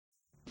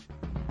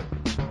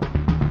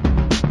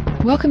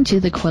Welcome to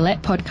the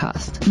Quillette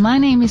podcast. My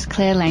name is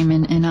Claire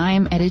Layman and I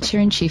am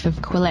Editor-in-Chief of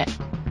Quillette.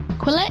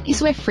 Quillette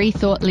is where free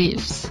thought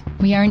lives.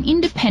 We are an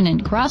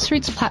independent,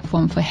 grassroots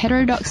platform for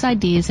heterodox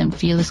ideas and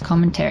fearless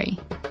commentary.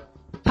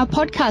 Our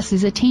podcast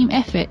is a team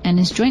effort and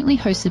is jointly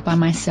hosted by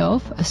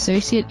myself,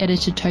 Associate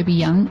Editor Toby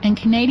Young, and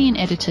Canadian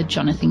Editor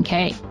Jonathan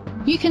Kay.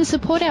 You can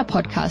support our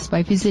podcast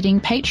by visiting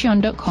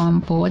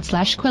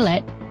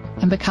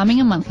patreon.com/Quillette and becoming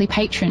a monthly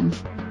patron.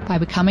 By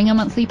becoming a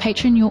monthly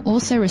patron, you'll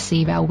also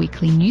receive our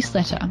weekly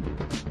newsletter.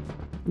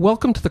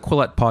 Welcome to the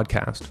Quillette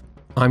podcast.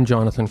 I'm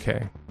Jonathan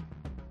Kay.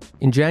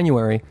 In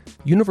January,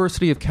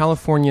 University of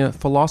California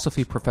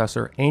philosophy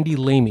professor Andy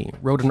Lamey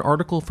wrote an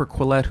article for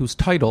Quillette whose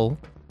title,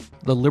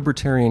 "The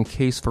Libertarian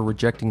Case for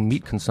Rejecting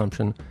Meat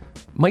Consumption,"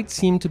 might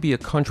seem to be a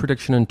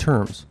contradiction in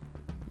terms.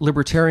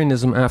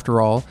 Libertarianism, after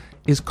all,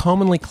 is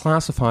commonly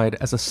classified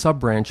as a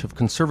sub-branch of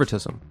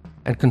conservatism,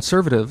 and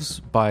conservatives,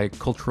 by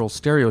cultural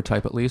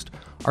stereotype at least,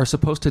 are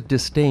supposed to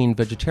disdain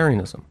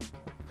vegetarianism.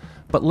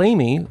 But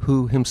Lamey,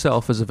 who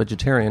himself is a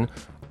vegetarian,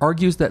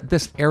 argues that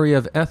this area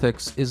of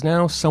ethics is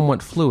now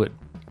somewhat fluid.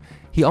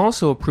 He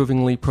also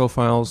approvingly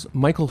profiles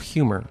Michael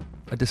Huemer,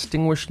 a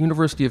distinguished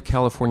University of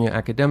California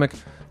academic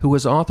who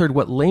has authored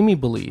what Lamey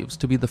believes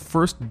to be the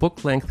first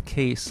book-length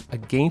case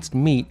against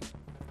meat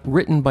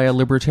written by a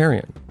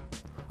libertarian,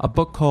 a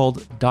book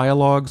called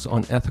Dialogues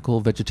on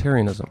Ethical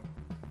Vegetarianism.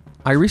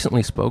 I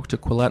recently spoke to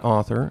Quillette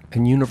author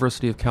and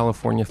University of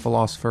California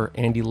philosopher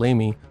Andy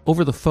Lamey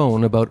over the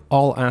phone about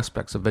all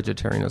aspects of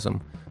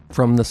vegetarianism,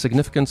 from the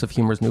significance of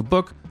Huemer's new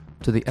book,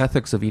 to the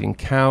ethics of eating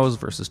cows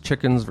versus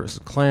chickens versus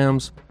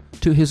clams,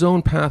 to his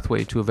own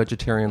pathway to a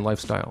vegetarian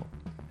lifestyle.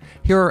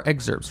 Here are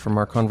excerpts from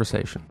our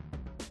conversation.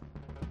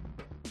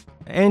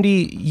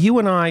 Andy, you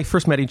and I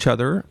first met each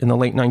other in the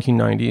late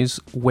 1990s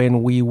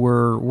when we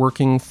were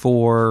working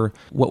for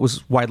what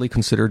was widely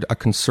considered a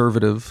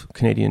conservative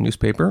Canadian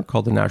newspaper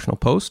called the National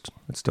Post.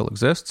 It still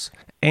exists.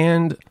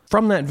 And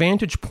from that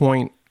vantage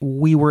point,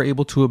 we were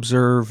able to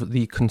observe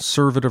the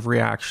conservative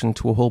reaction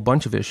to a whole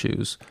bunch of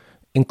issues,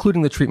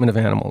 including the treatment of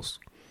animals.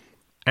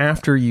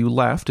 After you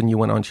left and you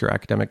went on to your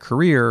academic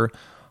career,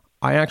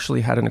 I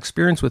actually had an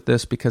experience with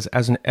this because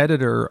as an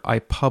editor, I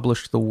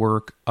published the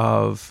work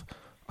of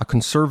a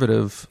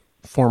conservative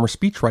former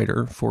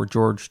speechwriter for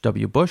George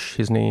W. Bush.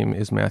 His name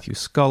is Matthew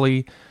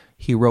Scully.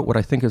 He wrote what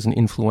I think is an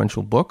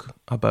influential book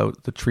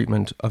about the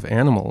treatment of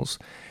animals.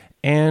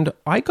 And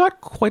I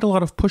got quite a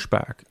lot of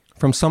pushback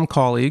from some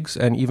colleagues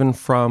and even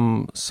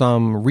from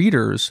some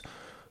readers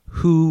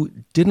who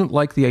didn't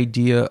like the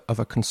idea of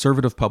a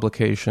conservative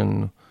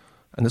publication,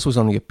 and this was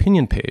on the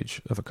opinion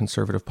page of a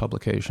conservative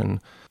publication,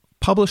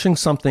 publishing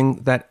something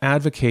that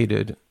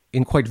advocated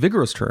in quite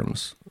vigorous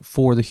terms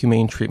for the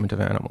humane treatment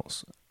of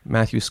animals.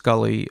 Matthew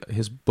Scully,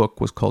 his book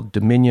was called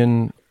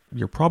Dominion.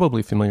 You're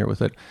probably familiar with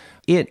it.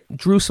 It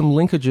drew some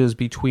linkages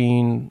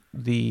between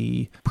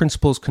the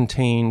principles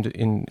contained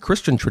in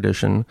Christian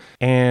tradition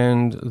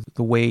and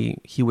the way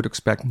he would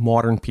expect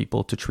modern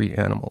people to treat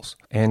animals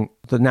and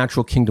the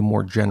natural kingdom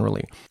more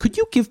generally. Could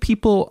you give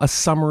people a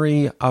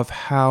summary of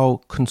how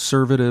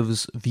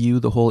conservatives view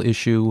the whole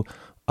issue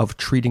of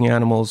treating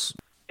animals?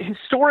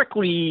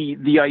 Historically,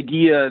 the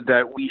idea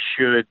that we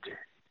should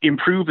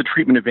improve the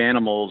treatment of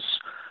animals,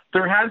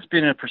 there has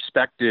been a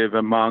perspective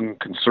among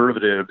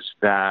conservatives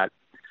that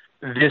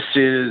this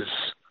is,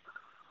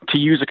 to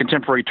use a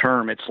contemporary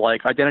term, it's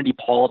like identity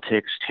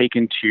politics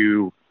taken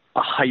to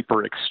a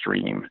hyper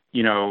extreme.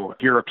 You know,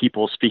 here are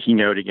people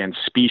speaking out against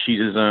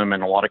speciesism,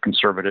 and a lot of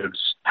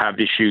conservatives have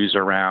issues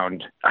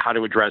around how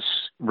to address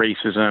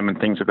racism and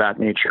things of that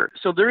nature.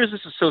 So there is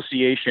this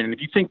association. And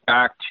if you think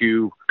back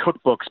to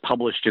cookbooks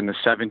published in the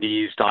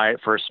 70s,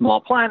 Diet for a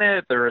Small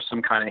Planet, there are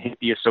some kind of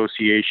hippie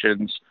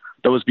associations.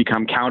 Those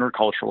become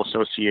countercultural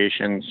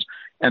associations,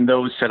 and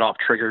those set off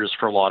triggers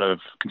for a lot of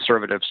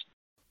conservatives.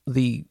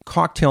 The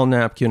cocktail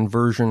napkin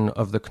version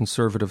of the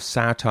conservative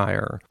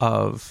satire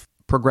of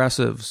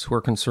progressives who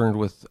are concerned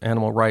with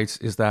animal rights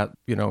is that,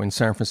 you know, in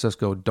San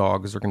Francisco,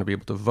 dogs are going to be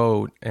able to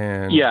vote.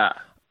 And Yeah.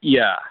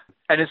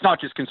 And it's not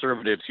just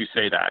conservatives who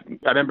say that.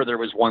 I remember there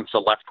was once a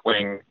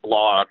left-wing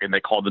blog, and they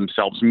called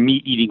themselves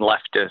meat-eating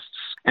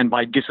leftists. And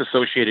by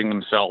disassociating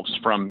themselves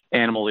from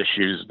animal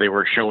issues, they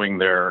were showing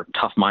their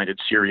tough-minded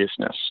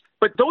seriousness.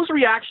 But those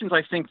reactions,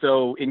 I think,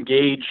 though,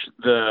 engage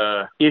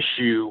the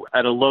issue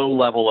at a low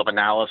level of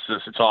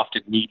analysis. It's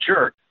often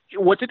knee-jerk.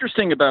 What's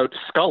interesting about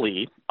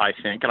Scully, I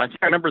think, and I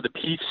remember the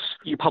piece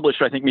you published,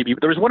 I think maybe,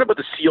 there was one about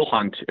the seal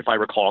hunt, if I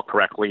recall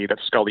correctly, that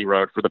Scully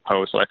wrote for the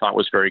Post that I thought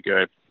was very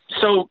good.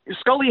 So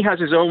Scully has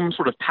his own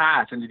sort of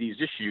path into these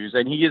issues,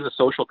 and he is a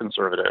social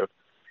conservative.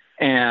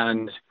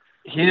 And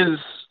his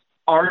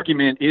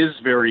argument is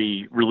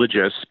very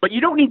religious, but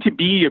you don't need to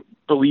be a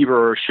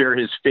believer or share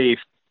his faith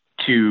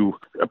to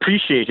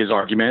appreciate his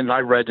argument. And I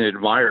read and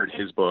admired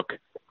his book.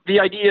 The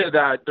idea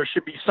that there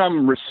should be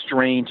some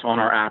restraint on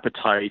our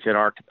appetite and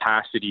our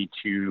capacity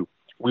to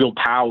wield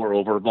power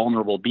over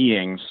vulnerable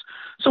beings.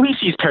 So he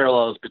sees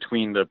parallels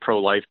between the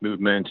pro-life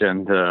movement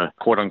and the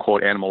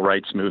quote-unquote animal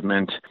rights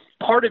movement.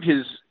 Part of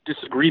his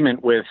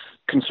disagreement with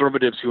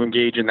conservatives who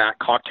engage in that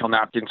cocktail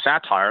napkin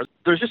satire.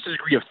 There's just a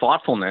degree of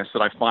thoughtfulness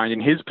that I find in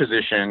his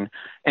position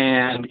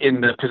and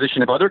in the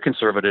position of other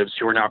conservatives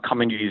who are now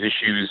coming to these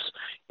issues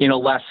in a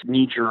less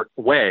knee-jerk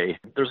way.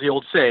 There's the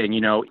old saying,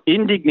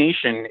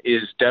 indignation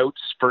is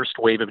doubt's first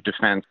wave of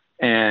defense.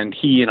 And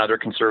he and other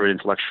conservative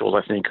intellectuals,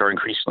 I think, are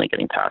increasingly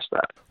getting past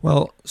that.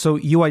 Well, so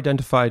you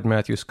identified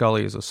Matthew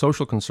Scully as a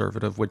social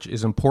conservative, which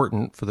is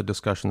important for the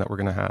discussion that we're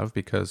going to have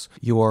because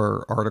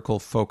your article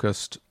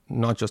focused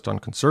not just on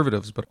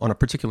conservatives, but on a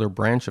particular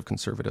branch of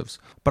conservatives.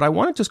 But I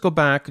want to just go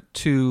back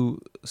to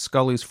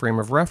Scully's frame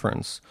of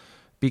reference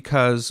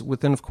because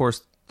within, of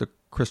course, the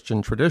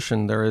Christian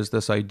tradition, there is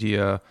this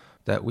idea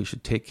that we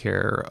should take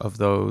care of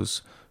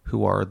those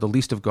who are the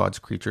least of God's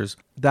creatures.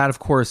 That, of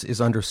course,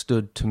 is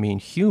understood to mean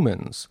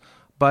humans,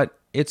 but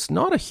it's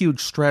not a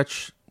huge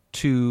stretch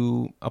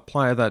to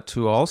apply that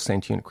to all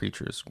sentient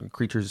creatures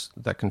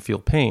that can feel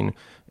pain,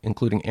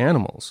 including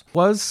animals.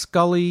 Was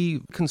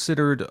Scully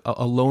considered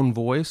a lone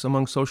voice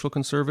among social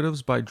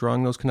conservatives by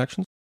drawing those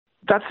connections?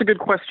 That's a good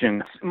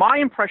question. My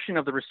impression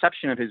of the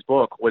reception of his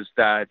book was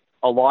that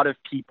a lot of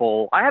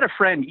people... I had a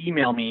friend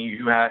email me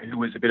who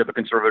was a bit of a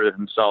conservative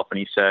himself, and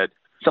he said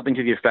something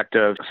to the effect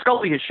of,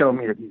 Scully has shown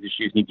me that these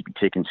issues need to be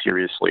taken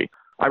seriously.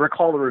 I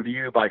recall a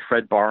review by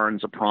Fred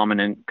Barnes, a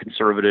prominent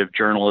conservative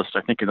journalist,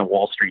 I think in the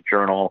Wall Street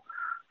Journal,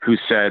 who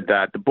said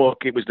that the book,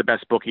 it was the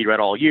best book he'd read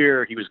all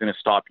year. He was going to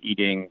stop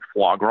eating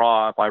foie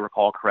gras, if I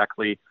recall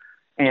correctly.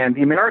 And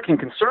the American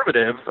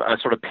Conservative, a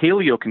sort of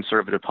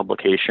paleo-conservative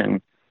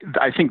publication,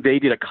 I think they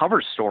did a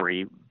cover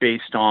story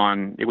based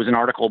on, it was an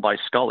article by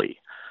Scully.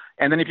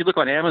 And then if you look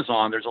on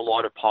Amazon, there's a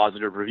lot of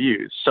positive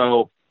reviews.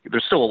 So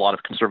there's still a lot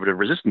of conservative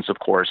resistance, of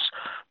course.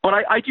 But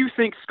I do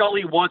think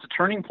Scully was a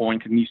turning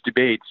point in these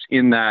debates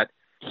in that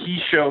he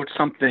showed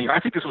something. I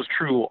think this was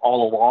true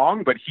all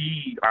along, but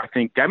he, I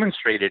think,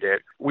 demonstrated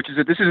it, which is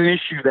that this is an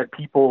issue that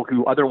people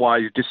who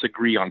otherwise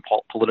disagree on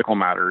political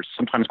matters,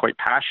 sometimes quite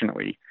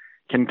passionately,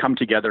 can come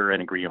together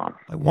and agree on.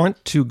 I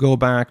want to go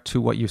back to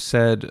what you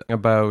said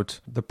about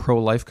the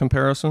pro-life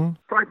comparison.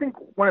 So I think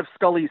one of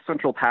Scully's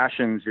central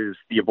passions is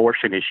the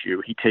abortion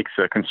issue. He takes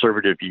a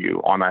conservative view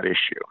on that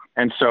issue.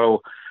 And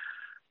so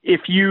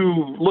if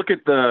you look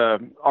at the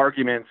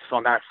arguments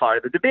on that side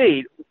of the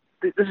debate,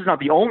 this is not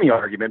the only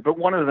argument, but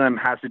one of them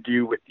has to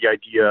do with the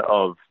idea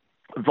of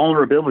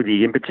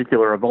vulnerability, in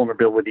particular, a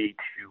vulnerability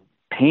to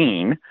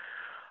pain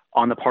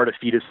on the part of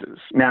fetuses.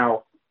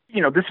 Now,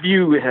 this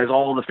view has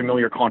all the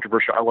familiar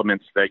controversial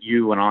elements that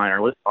you and I,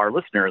 our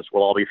listeners,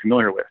 will all be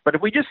familiar with. But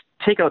if we just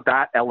take out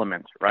that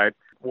element, right,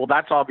 well,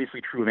 that's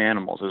obviously true of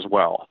animals as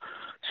well.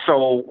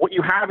 So what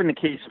you have in the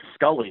case of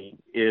Scully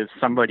is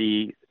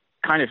somebody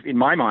kind of, in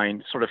my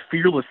mind, sort of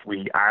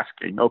fearlessly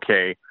asking,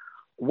 okay,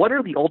 what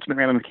are the ultimate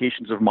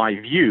ramifications of my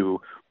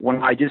view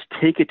when I just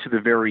take it to the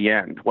very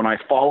end, when I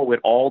follow it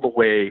all the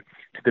way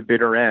to the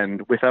bitter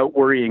end without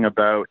worrying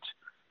about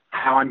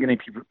how I'm going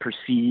to be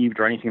perceived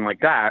or anything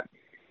like that?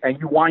 And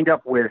you wind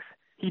up with,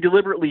 he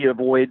deliberately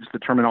avoids the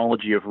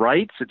terminology of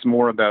rights. It's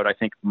more about, I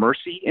think,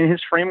 mercy in his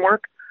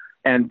framework.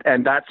 And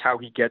that's how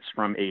he gets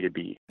from A to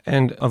B.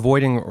 And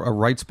avoiding a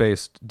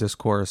rights-based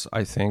discourse,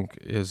 I think,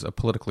 is a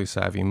politically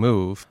savvy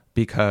move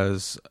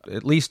because,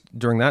 at least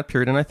during that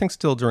period, and I think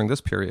still during this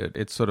period,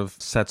 it sort of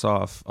sets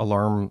off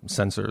alarm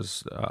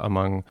sensors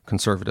among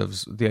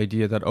conservatives, the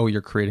idea that, oh,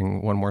 you're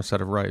creating one more set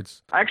of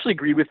rights. I actually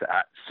agree with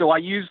that. So I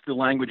use the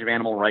language of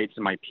animal rights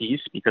in my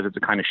piece because it's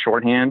a kind of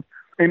shorthand.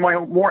 In my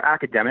more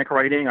academic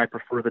writing, I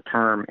prefer the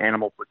term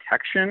animal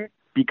protection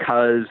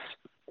because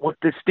what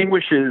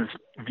distinguishes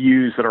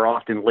views that are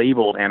often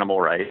labeled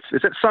animal rights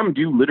is that some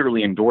do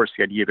literally endorse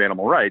the idea of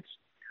animal rights.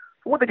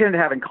 But what they tend to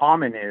have in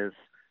common is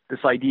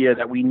this idea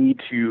that we need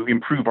to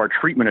improve our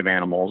treatment of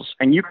animals.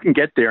 And you can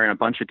get there in a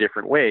bunch of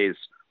different ways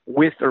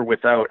with or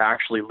without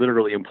actually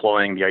literally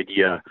employing the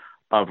idea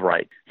of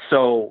right.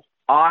 So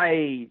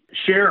I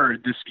share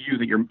this view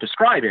that you're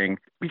describing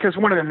because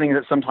one of the things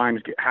that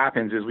sometimes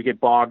happens is we get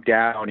bogged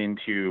down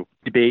into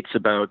debates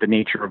about the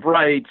nature of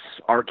rights,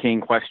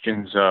 arcane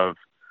questions of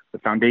the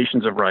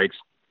foundations of rights,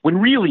 when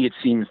really it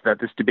seems that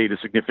this debate is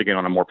significant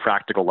on a more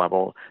practical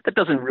level that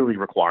doesn't really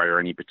require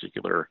any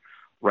particular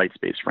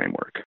rights-based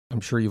framework.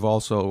 I'm sure you've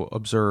also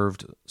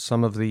observed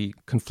some of the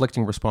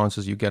conflicting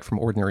responses you get from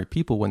ordinary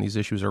people when these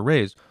issues are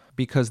raised,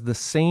 because the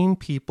same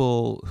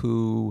people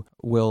who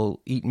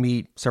will eat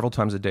meat several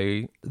times a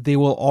day, they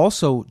will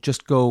also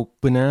just go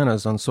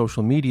bananas on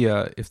social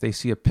media if they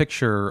see a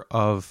picture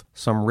of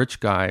some rich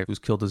guy who's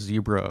killed a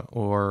zebra,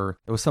 or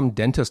there was some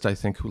dentist, I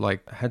think, who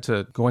had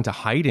to go into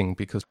hiding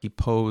because he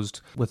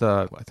posed with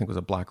I think it was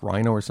a black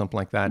rhino or something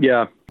like that.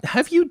 Yeah.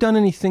 Have you done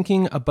any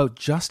thinking about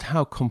just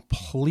how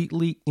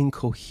completely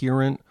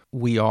incoherent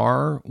we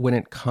are when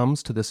it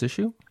comes to this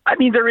issue? I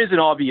mean, there is an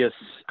obvious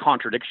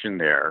contradiction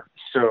there.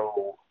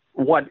 So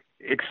what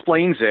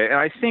explains it, and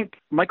I think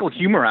Michael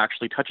Huemer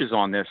actually touches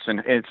on this,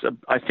 and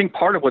I think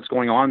part of what's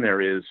going on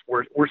there is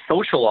we're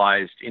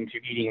socialized into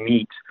eating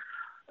meat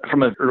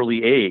from an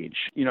early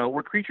age.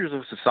 We're creatures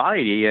of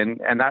society, and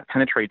that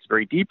penetrates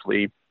very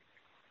deeply.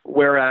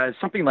 Whereas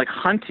something like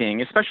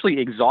hunting, especially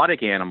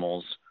exotic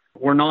animals,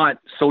 we're not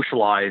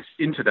socialized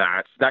into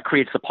that. That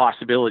creates the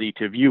possibility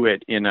to view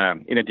it in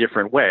a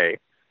different way.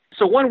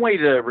 So one way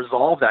to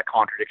resolve that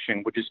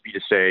contradiction would just be to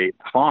say,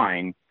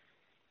 fine,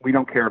 we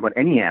don't care about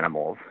any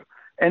animals.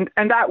 And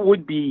that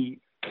would be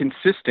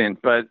consistent,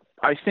 but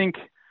I think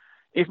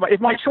if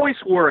my choice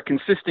were a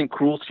consistent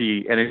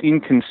cruelty and an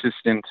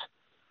inconsistent,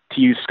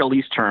 to use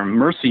Scully's term,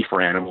 mercy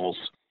for animals,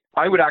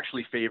 I would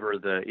actually favor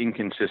the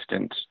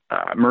inconsistent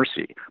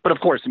mercy. But of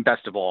course, and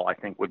best of all, I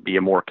think would be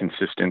a more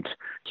consistent,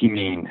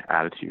 humane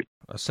attitude.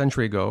 A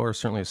century ago, or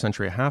certainly a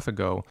century and a half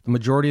ago, the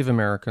majority of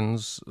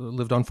Americans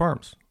lived on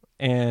farms.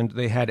 And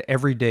they had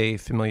everyday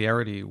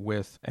familiarity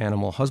with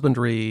animal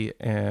husbandry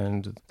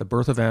and the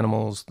birth of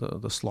animals,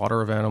 the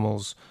slaughter of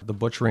animals, the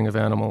butchering of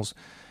animals.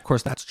 Of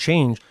course, that's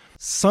changed.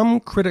 Some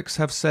critics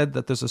have said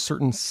that there's a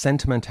certain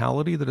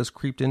sentimentality that has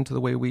creeped into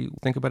the way we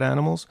think about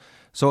animals.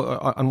 So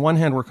on one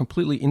hand, we're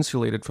completely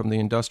insulated from the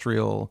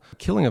industrial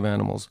killing of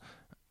animals.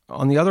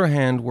 On the other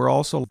hand, we're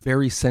also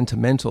very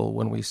sentimental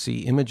when we see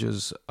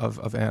images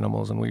of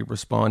animals, and we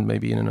respond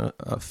maybe in an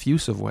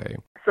effusive way.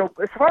 So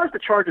as far as the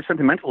charge of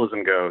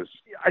sentimentalism goes,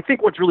 I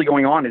think what's really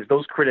going on is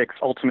those critics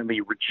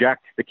ultimately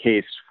reject the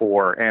case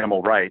for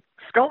animal rights.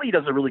 Scully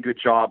does a really good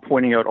job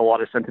pointing out a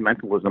lot of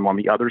sentimentalism on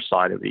the other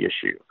side of the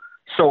issue.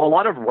 So a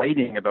lot of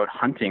writing about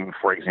hunting,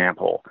 for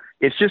example,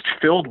 is just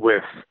filled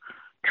with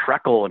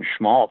treacle and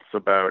schmaltz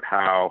about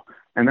how,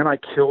 and then I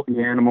killed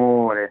the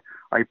animal and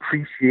I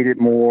appreciate it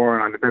more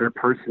and I'm a better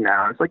person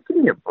now. It's like, give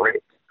me a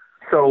break.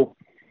 So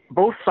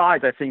both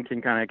sides, I think,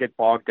 can kind of get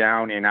bogged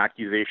down in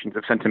accusations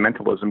of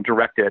sentimentalism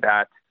directed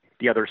at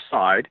the other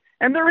side.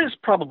 And there is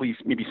probably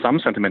maybe some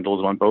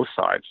sentimentalism on both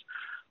sides.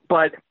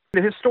 But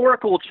the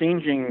historical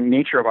changing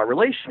nature of our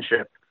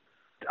relationship,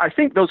 I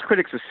think those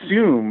critics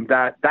assume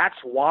that that's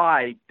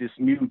why this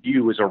new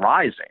view is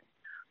arising.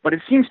 But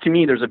it seems to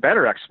me there's a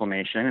better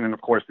explanation, and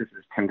of course this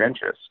is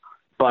tendentious,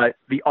 but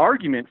the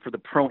argument for the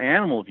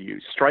pro-animal view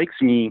strikes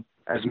me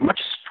as much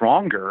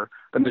stronger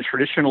than the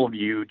traditional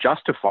view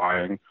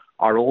justifying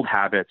our old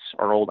habits,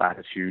 our old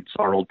attitudes,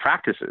 our old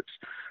practices.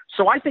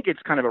 So I think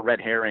it's kind of a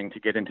red herring to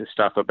get into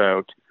stuff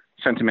about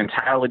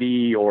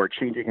sentimentality or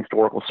changing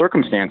historical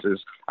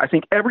circumstances. I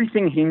think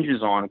everything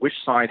hinges on which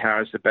side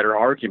has the better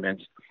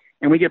argument,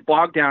 and we get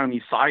bogged down in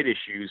these side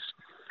issues,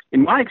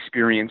 in my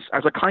experience,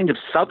 as a kind of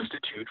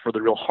substitute for the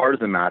real heart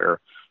of the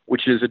matter,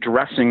 which is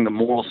addressing the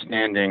moral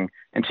standing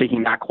and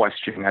taking that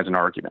question as an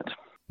argument.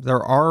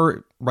 There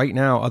are right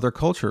now other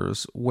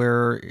cultures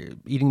where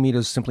eating meat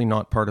is simply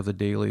not part of the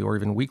daily or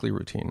even weekly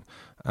routine.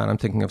 And I'm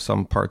thinking of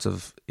some parts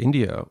of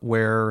India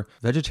where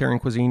vegetarian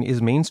cuisine is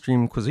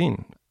mainstream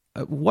cuisine.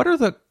 What are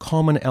the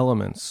common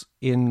elements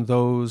in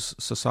those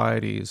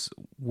societies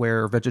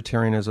where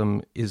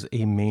vegetarianism is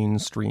a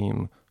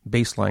mainstream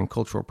baseline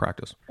cultural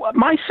practice? Well,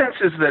 my sense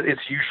is that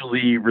it's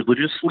usually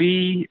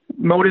religiously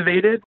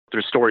motivated.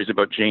 There's stories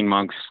about Jain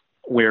monks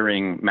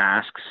wearing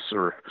masks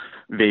or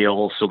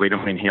veils so they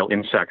don't inhale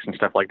insects and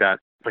stuff like that.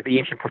 Like the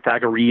ancient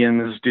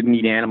Pythagoreans didn't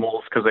eat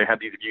animals because they had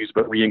these views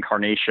about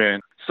reincarnation.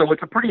 So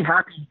it's a pretty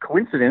happy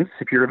coincidence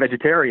if you're a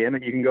vegetarian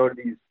that you can go to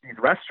these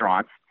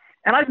restaurants.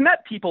 And I've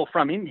met people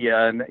from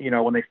India, and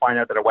when they find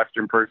out that a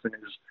Western person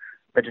is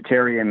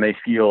vegetarian, they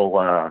feel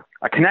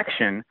a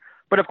connection.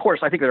 But of course,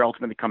 I think they're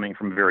ultimately coming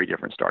from very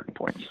different starting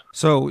points.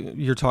 So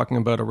you're talking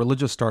about a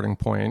religious starting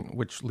point,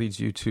 which leads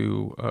you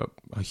to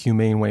a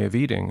humane way of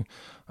eating.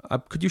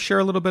 Could you share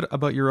a little bit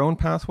about your own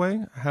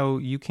pathway, how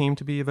you came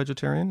to be a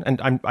vegetarian?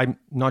 And I'm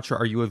not sure,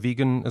 are you a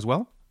vegan as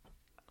well?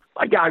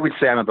 I would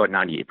say I'm about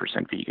 98%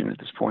 vegan at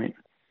this point.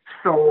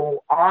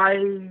 So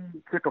I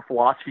took a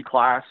philosophy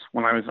class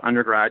when I was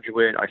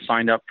undergraduate. I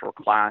signed up for a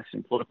class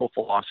in political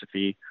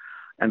philosophy,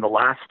 and the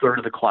last third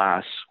of the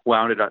class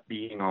wound up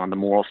being on the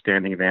moral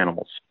standing of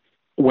animals.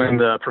 When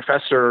the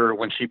professor,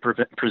 when she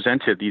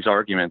presented these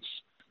arguments,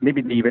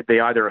 maybe they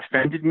either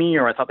offended me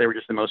or I thought they were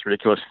just the most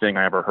ridiculous thing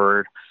I ever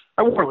heard.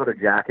 I wore a leather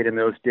jacket in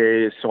those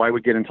days, so I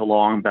would get into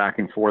long back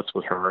and forths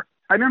with her.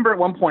 I remember at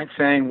one point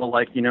saying, well,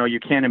 you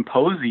can't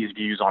impose these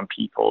views on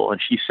people.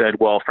 And she said,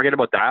 well, forget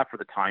about that for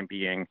the time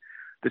being.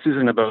 This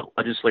isn't about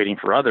legislating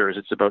for others.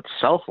 It's about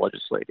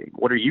self-legislating.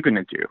 What are you going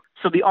to do?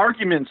 So the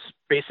arguments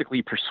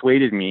basically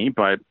persuaded me,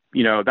 but,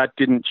 that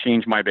didn't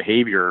change my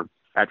behavior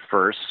at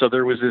first. So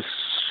there was this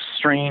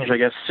strange,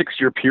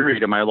 6-year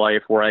period in my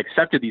life where I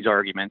accepted these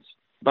arguments,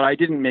 but I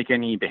didn't make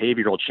any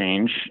behavioral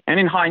change. And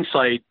in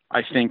hindsight,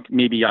 I think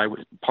maybe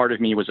part of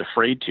me was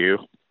afraid to.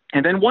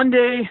 And then one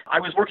day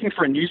I was working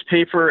for a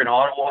newspaper in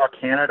Ottawa,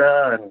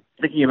 Canada, and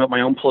thinking about my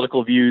own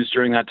political views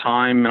during that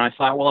time. And I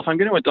thought, well, if I'm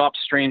going to adopt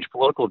strange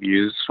political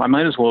views, I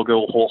might as well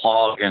go whole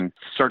hog and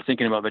start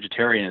thinking about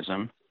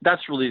vegetarianism.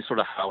 That's really sort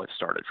of how it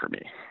started for me.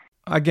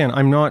 Again,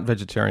 I'm not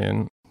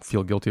vegetarian.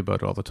 Feel guilty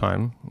about it all the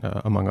time,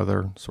 among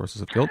other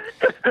sources of guilt.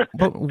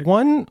 But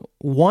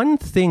one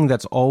thing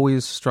that's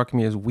always struck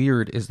me as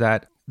weird is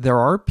that there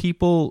are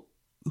people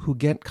who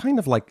get kind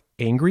of like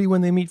angry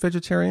when they meet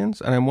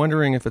vegetarians, and I'm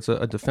wondering if it's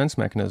a defense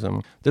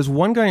mechanism. There's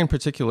one guy in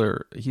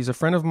particular, he's a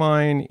friend of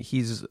mine,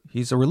 he's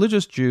a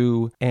religious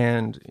Jew,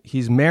 and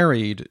he's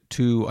married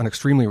to an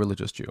extremely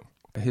religious Jew.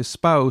 His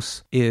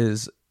spouse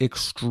is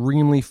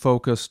extremely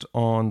focused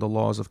on the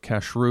laws of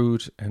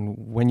kashrut and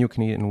when you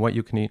can eat and what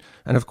you can eat.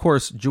 And of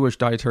course, Jewish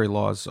dietary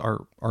laws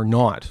are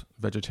not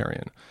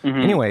vegetarian.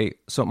 Anyway,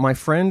 so my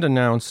friend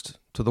announced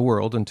to the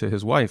world and to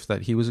his wife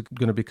that he was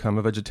going to become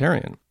a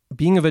vegetarian.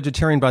 Being a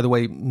vegetarian, by the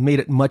way, made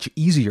it much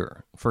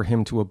easier for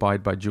him to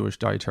abide by Jewish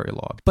dietary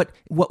law. But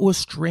what was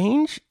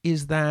strange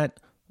is that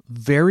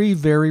very,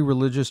 very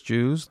religious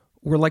Jews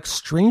were like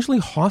strangely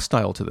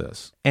hostile to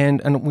this.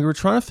 And we were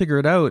trying to figure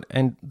it out.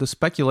 And the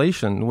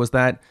speculation was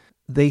that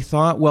they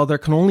thought, well, there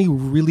can only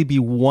really be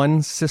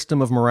one system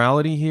of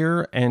morality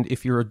here. And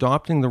if you're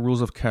adopting the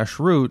rules of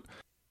kashrut,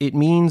 it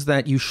means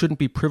that you shouldn't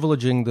be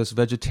privileging this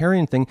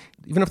vegetarian thing,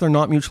 even if they're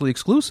not mutually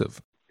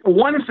exclusive.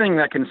 One thing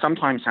that can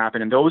sometimes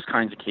happen in those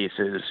kinds of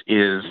cases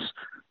is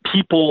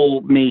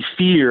people may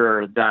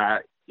fear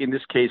that, in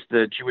this case,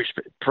 the Jewish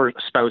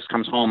spouse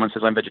comes home and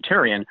says, I'm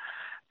vegetarian.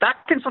 That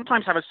can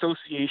sometimes have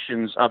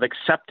associations of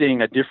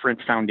accepting a different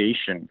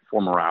foundation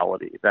for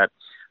morality, that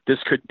this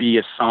could be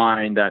a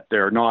sign that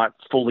they're not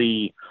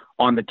fully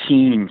on the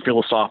team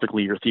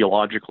philosophically or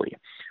theologically.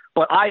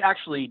 But my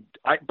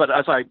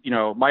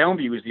own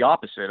view is the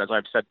opposite. As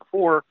I've said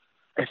before,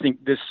 I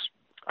think this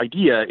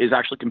idea is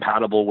actually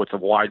compatible with a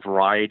wide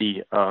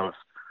variety of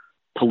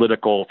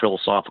political,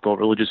 philosophical,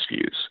 religious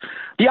views.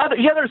 The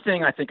other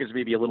thing I think is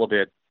maybe a little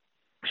bit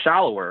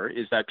shallower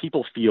is that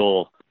people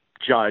feel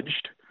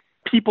judged.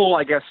 People,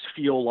 I guess,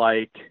 feel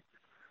like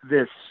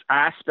this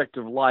aspect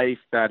of life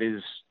that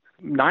is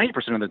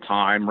 90% of the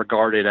time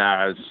regarded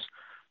as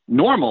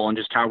normal and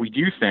just how we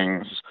do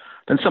things,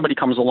 then somebody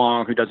comes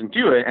along who doesn't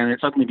do it, and it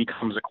suddenly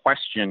becomes a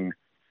question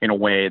in a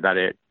way that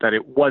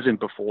it wasn't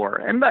before.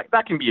 And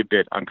that can be a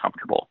bit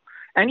uncomfortable.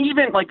 And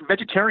even like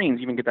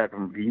vegetarians even get that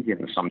from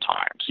vegans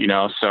sometimes,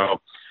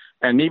 so,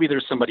 and maybe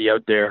there's somebody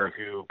out there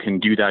who can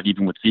do that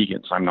even with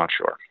vegans. I'm not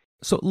sure.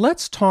 So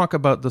let's talk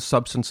about the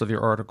substance of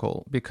your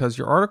article, because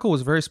your article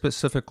was very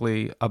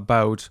specifically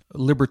about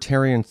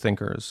libertarian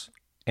thinkers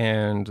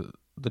and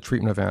the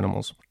treatment of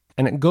animals.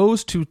 And it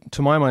goes to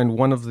my mind,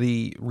 one of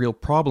the real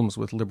problems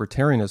with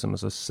libertarianism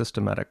as a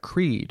systematic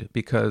creed,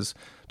 because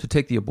to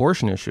take the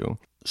abortion issue,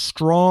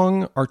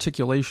 strong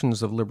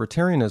articulations of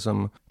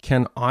libertarianism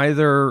can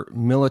either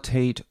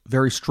militate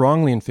very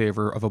strongly in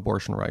favor of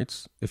abortion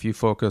rights, if you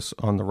focus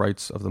on the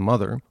rights of the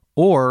mother,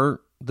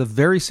 or the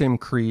very same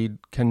creed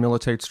can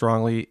militate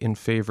strongly in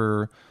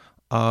favor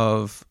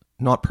of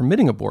not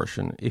permitting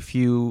abortion if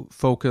you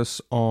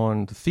focus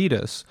on the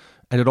fetus.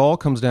 And it all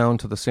comes down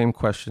to the same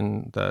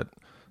question that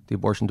the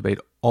abortion debate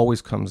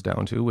always comes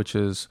down to, which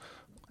is,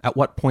 at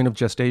what point of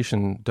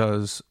gestation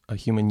does a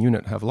human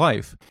unit have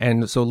life?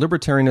 And so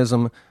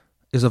libertarianism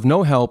is of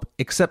no help,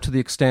 except to the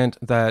extent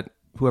that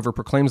whoever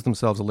proclaims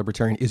themselves a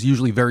libertarian is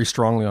usually very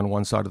strongly on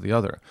one side or the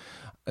other.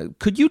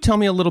 Could you tell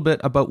me a little bit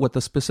about what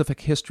the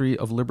specific history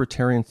of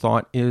libertarian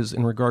thought is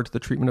in regard to the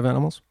treatment of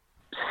animals?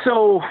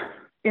 So,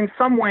 in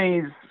some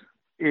ways,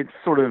 it's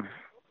sort of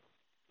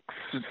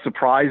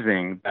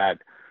surprising that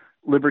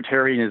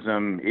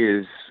libertarianism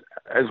is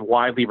as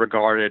widely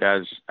regarded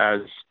as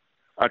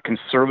a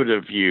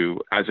conservative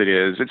view as it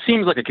is. It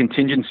seems like a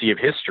contingency of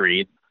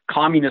history.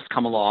 Communists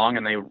come along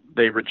and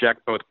they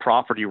reject both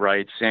property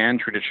rights and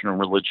traditional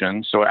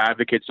religion. So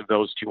advocates of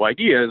those two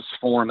ideas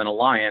form an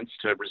alliance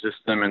to resist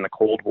them in the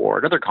Cold War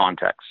and other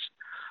contexts.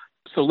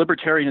 So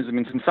libertarianism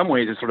in some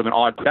ways is sort of an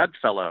odd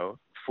bedfellow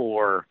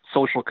for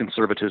social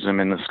conservatism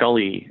in the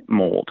Scully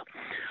mold.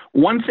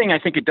 One thing I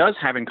think it does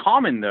have in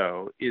common,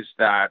 though, is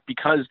that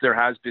because there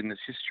has been this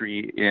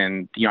history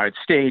in the United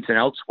States and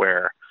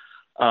elsewhere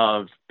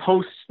of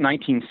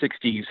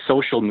post-1960s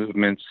social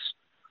movements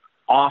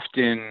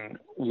often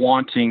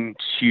wanting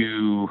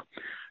to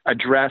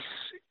address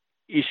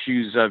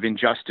issues of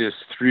injustice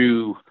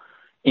through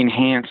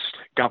enhanced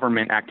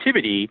government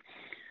activity,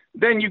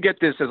 then you get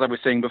this, as I was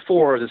saying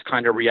before, this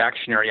kind of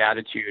reactionary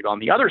attitude on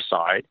the other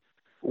side,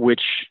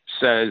 which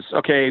says,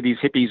 okay, these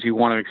hippies who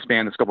want to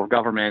expand the scope of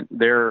government,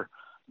 they're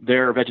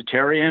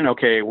vegetarian.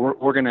 Okay,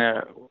 we're going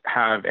to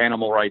have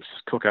animal rights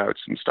cookouts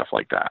and stuff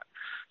like that.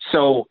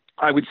 So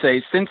I would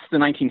say since the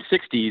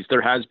 1960s,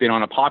 there has been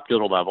on a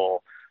popular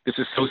level this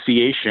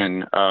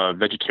association of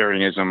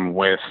vegetarianism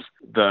with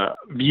the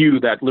view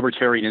that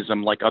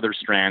libertarianism, like other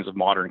strands of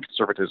modern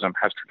conservatism,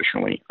 has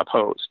traditionally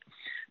opposed.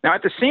 Now,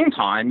 at the same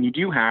time, you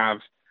do have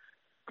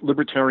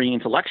libertarian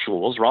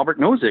intellectuals. Robert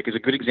Nozick is a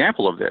good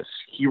example of this.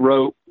 He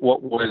wrote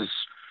what was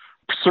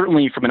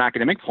certainly, from an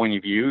academic point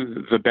of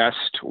view, the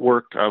best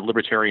work of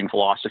libertarian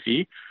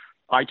philosophy.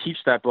 I teach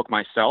that book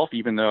myself,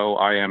 even though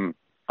I'm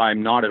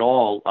not at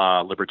all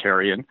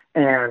libertarian.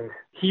 And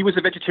he was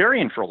a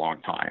vegetarian for a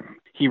long time.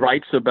 He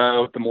writes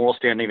about the moral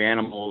standing of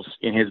animals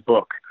in his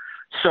book.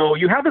 So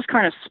you have this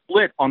kind of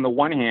split on the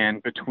one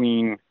hand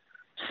between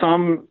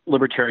some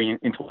libertarian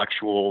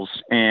intellectuals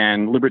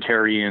and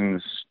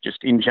libertarians just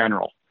in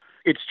general.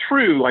 It's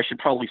true, I should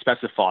probably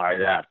specify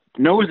that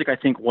Nozick, I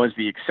think, was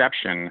the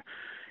exception.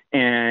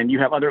 And you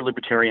have other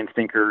libertarian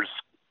thinkers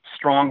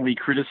strongly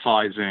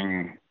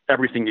criticizing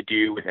everything to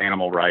do with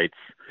animal rights.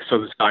 So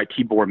this guy,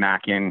 Tibor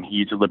Mackin,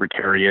 he's a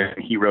libertarian.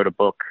 He wrote a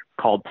book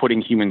called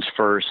Putting Humans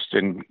First,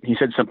 and he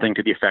said something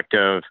to the effect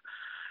of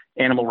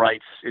animal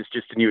rights is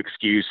just a new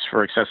excuse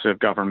for excessive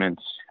government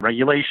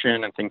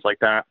regulation and things like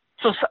that.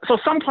 So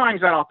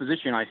sometimes that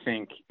opposition, I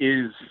think,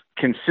 is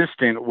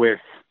consistent with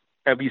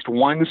at least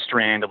one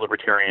strand of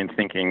libertarian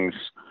thinking's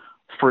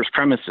first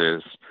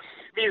premises.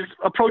 These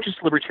approaches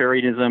to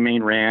libertarianism,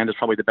 Ayn Rand is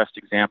probably the best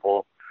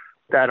example,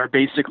 that are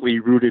basically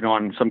rooted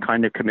on some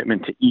kind of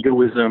commitment to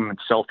egoism and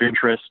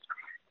self-interest.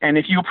 And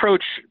if you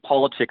approach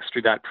politics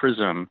through that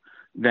prism,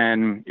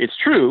 then it's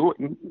true,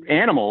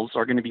 animals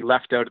are going to be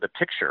left out of the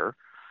picture.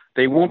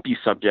 They won't be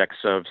subjects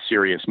of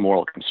serious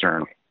moral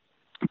concern.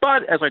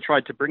 But as I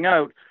tried to bring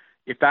out,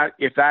 if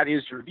that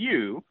is your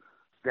view,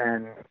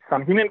 then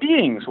some human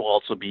beings will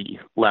also be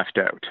left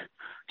out.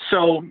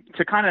 So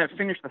to kind of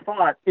finish the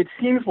thought, it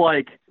seems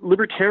like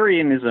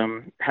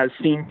libertarianism has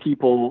seen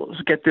people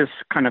get this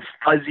kind of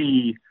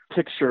fuzzy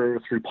picture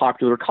through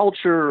popular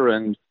culture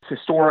and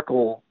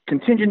historical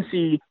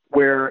contingency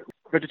where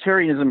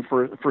vegetarianism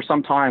for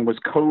some time was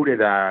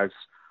coded as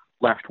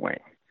left-wing.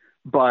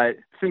 But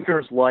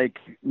thinkers like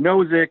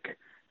Nozick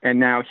and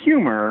now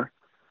Humer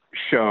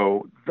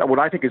show that what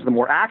I think is the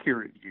more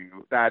accurate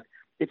view, that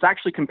it's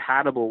actually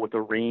compatible with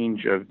a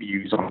range of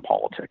views on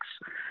politics.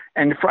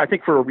 And I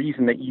think for a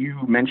reason that you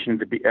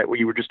mentioned, when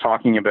you were just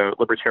talking about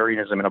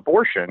libertarianism and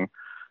abortion.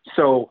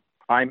 So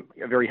I'm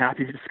very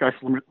happy to discuss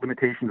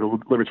limitations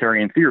of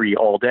libertarian theory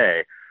all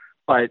day.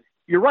 But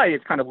you're right,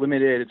 it's kind of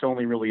limited. It's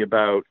only really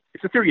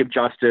it's a theory of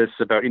justice,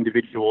 about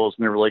individuals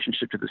and their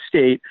relationship to the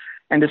state.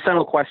 And to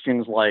settle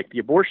questions like the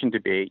abortion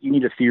debate, you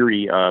need a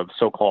theory of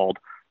so-called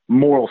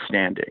moral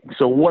standing.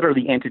 So what are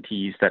the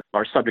entities that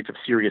are subject of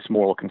serious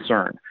moral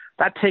concern?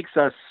 That takes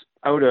us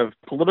out of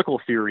political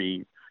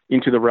theory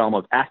into the realm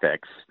of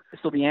ethics.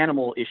 So the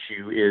animal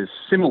issue is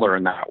similar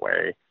in that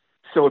way.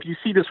 So if you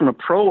see this from a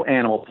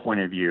pro-animal point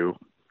of view,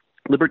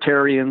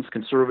 libertarians,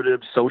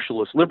 conservatives,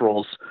 socialists,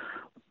 liberals,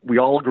 we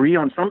all agree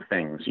on some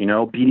things.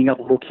 Beating up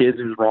little kids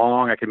is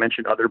wrong. I can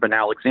mention other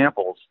banal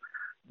examples.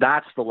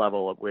 That's the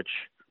level at which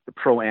the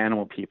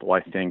pro-animal people,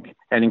 I think,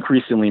 and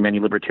increasingly many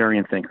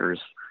libertarian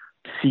thinkers,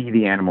 see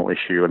the animal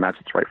issue, and that's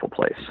its rightful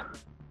place.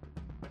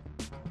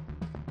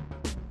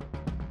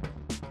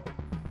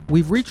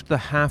 We've reached the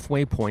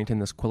halfway point in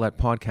this Quillette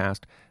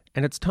podcast,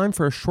 and it's time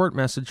for a short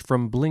message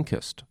from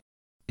Blinkist.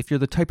 If you're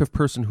the type of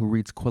person who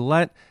reads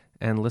Quillette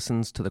and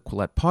listens to the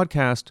Quillette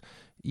podcast,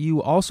 you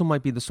also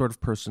might be the sort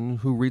of person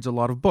who reads a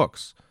lot of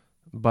books.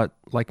 But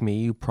like me,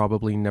 you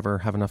probably never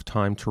have enough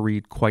time to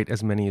read quite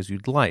as many as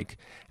you'd like.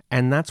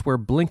 And that's where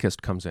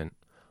Blinkist comes in.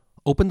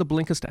 Open the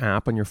Blinkist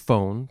app on your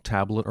phone,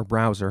 tablet, or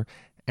browser,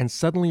 and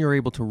suddenly you're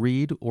able to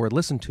read or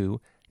listen to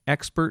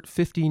expert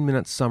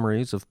 15-minute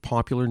summaries of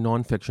popular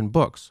nonfiction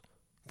books.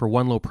 For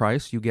one low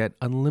price, you get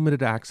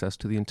unlimited access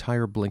to the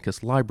entire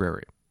Blinkist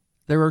library.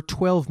 There are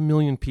 12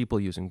 million people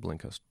using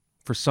Blinkist.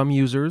 For some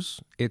users,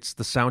 it's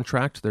the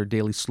soundtrack to their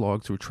daily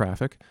slog through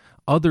traffic.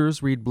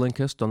 Others read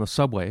Blinkist on the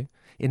subway.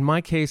 In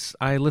my case,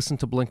 I listen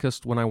to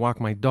Blinkist when I walk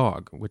my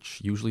dog, which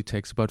usually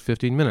takes about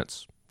 15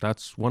 minutes.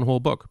 That's one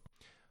whole book.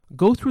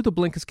 Go through the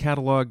Blinkist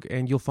catalog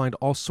and you'll find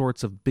all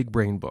sorts of big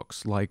brain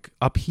books like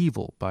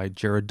Upheaval by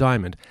Jared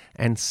Diamond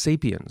and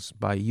Sapiens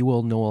by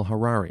Yuval Noah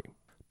Harari.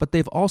 But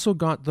they've also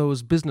got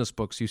those business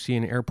books you see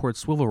in airport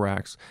swivel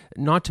racks,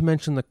 not to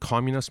mention the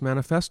Communist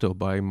Manifesto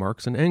by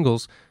Marx and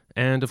Engels,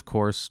 and of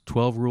course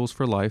 12 Rules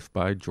for Life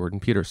by Jordan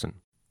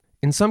Peterson.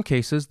 In some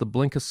cases, the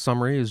Blinkist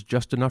summary is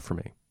just enough for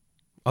me.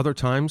 Other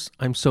times,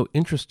 I'm so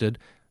interested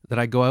that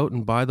I go out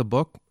and buy the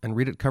book and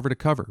read it cover to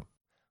cover.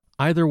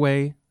 Either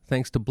way,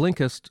 thanks to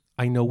Blinkist,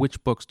 I know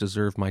which books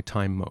deserve my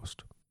time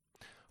most.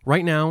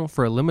 Right now,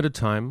 for a limited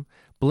time,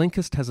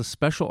 Blinkist has a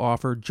special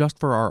offer just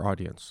for our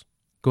audience.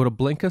 Go to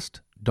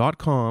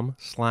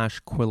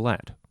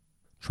Blinkist.com/Quillette.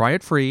 Try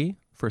it free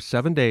for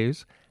 7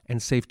 days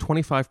and save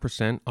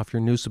 25% off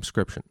your new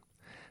subscription.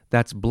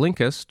 That's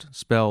Blinkist,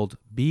 spelled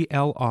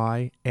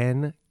Blinkist,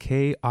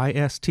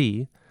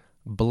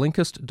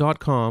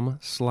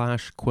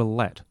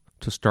 Blinkist.com/Quillette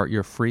to start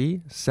your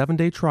free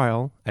 7-day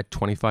trial at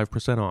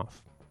 25%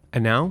 off.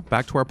 And now,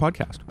 back to our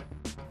podcast.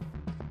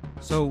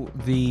 So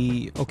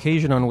the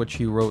occasion on which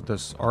you wrote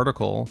this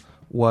article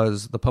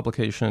was the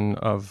publication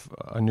of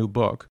a new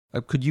book.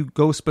 Could you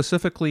go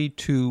specifically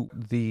to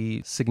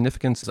the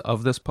significance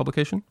of this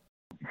publication?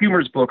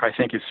 Humer's book, I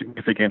think, is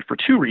significant for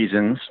two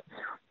reasons.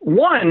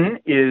 One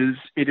is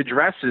it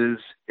addresses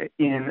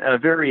in a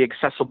very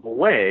accessible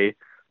way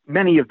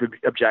many of the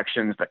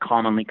objections that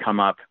commonly come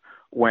up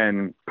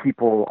when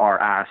people are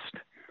asked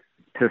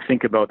to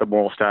think about the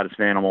moral status of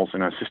animals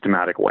in a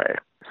systematic way.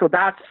 So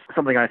that's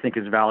something I think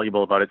is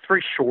valuable about it. It's a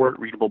very short,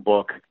 readable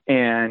book,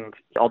 and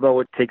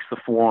although it takes the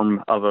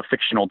form of a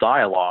fictional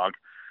dialogue,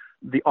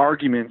 the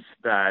arguments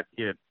that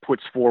it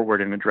puts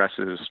forward and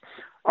addresses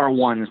are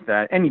ones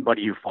that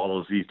anybody who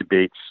follows these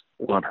debates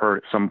will have heard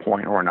at some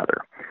point or another.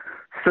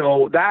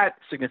 So that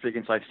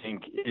significance, I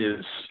think,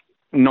 is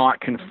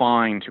not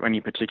confined to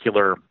any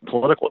particular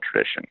political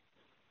tradition.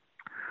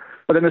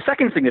 But then the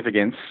second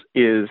significance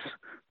is,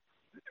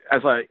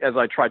 as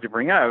I tried to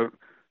bring out,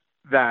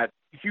 that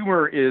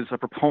humor is a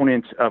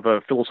proponent of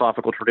a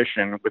philosophical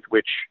tradition with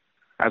which,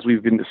 as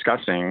we've been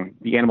discussing,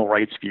 the animal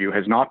rights view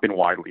has not been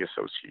widely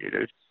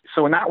associated.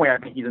 So in that way, I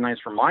think he's a nice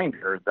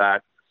reminder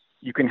that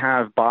you can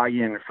have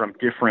buy-in from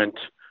different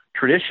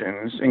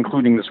traditions,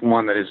 including this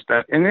one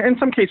that in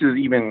some cases,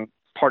 even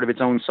part of its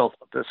own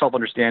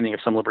self-understanding of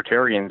some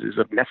libertarians is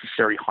of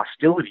necessary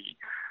hostility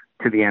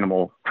to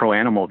the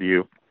pro-animal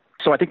view.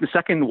 So I think the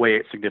second way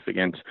it's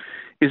significant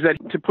is that,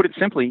 to put it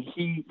simply,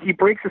 he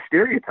breaks a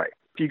stereotype.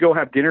 If you go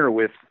have dinner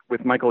with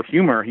Michael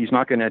Huemer, he's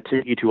not going to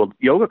take you to a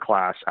yoga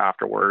class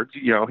afterwards.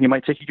 You know, he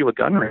might take you to a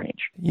gun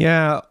range.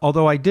 Yeah,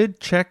 although I did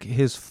check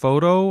his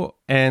photo,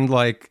 and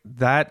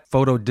that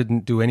photo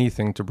didn't do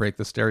anything to break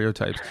the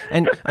stereotypes.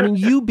 And I mean,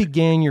 you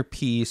began your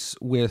piece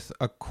with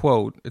a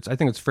quote. I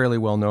think it's fairly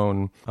well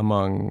known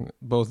among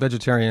both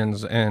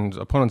vegetarians and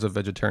opponents of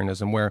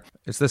vegetarianism, where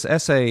it's this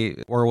essay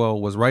Orwell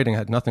was writing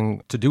had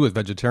nothing to do with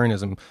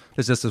vegetarianism.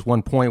 There's just this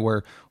one point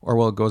where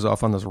Orwell goes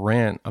off on this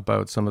rant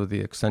about some of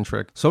the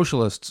eccentric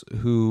socialists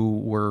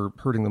who were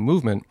hurting the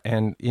movement,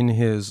 and in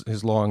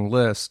his long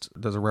list,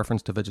 there's a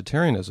reference to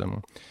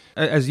vegetarianism.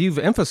 As you've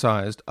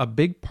emphasized, a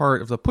big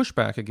part of the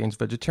pushback against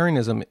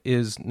vegetarianism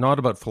is not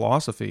about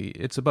philosophy,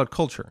 it's about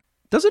culture.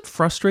 Does it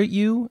frustrate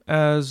you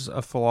as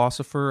a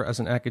philosopher, as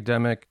an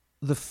academic?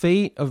 The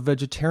fate of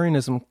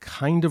vegetarianism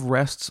kind of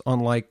rests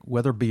on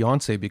whether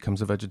Beyonce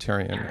becomes a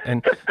vegetarian.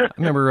 And I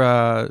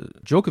remember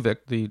Djokovic,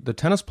 the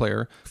tennis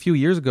player, a few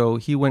years ago,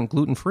 he went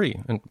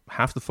gluten-free, and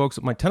half the folks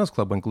at my tennis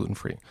club went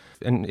gluten-free.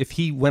 And if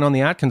he went on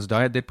the Atkins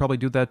diet, they'd probably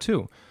do that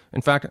too.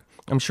 In fact,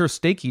 I'm sure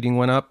steak eating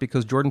went up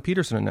because Jordan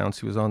Peterson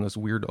announced he was on this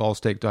weird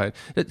all-steak diet.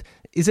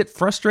 Is it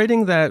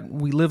frustrating that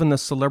we live in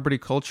this celebrity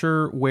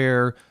culture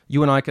where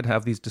you and I could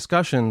have these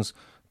discussions,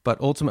 but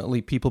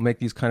ultimately people make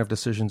these kind of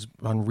decisions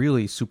on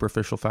really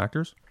superficial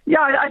factors?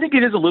 Yeah, I think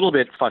it is a little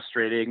bit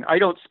frustrating. I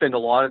don't spend a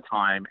lot of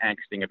time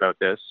angsting about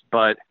this,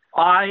 but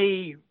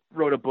I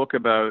wrote a book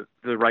about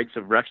the rights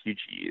of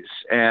refugees,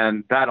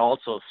 and that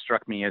also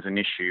struck me as an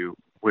issue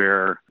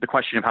where the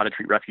question of how to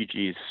treat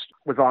refugees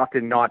was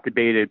often not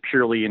debated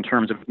purely in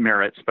terms of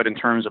merits, but in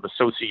terms of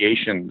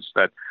associations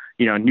that,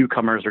 you know,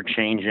 newcomers are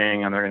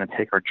changing and they're going to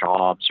take our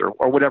jobs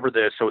or whatever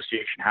the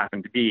association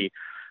happened to be.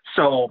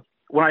 So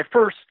when I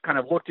first kind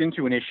of looked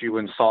into an issue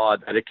and saw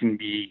that it can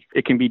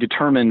be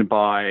determined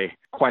by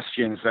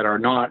questions that are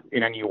not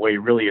in any way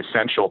really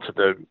essential to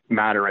the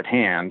matter at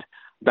hand,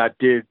 that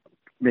did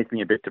make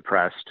me a bit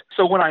depressed.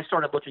 So when I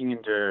started looking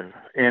into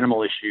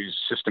animal issues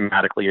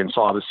systematically and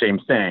saw the same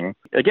thing,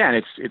 again,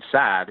 it's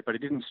sad, but it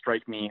didn't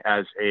strike me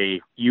as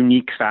a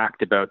unique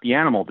fact about the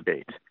animal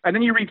debate. And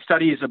then you read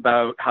studies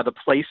about how the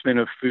placement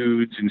of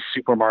foods in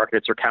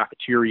supermarkets or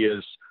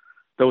cafeterias,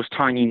 those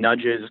tiny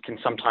nudges can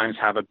sometimes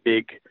have a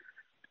big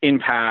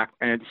impact,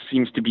 and it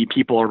seems to be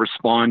people are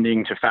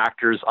responding to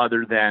factors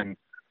other than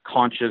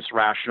conscious,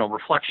 rational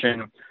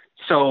reflection.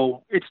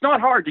 So it's not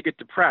hard to get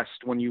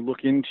depressed when you look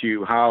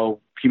into how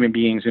human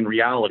beings in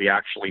reality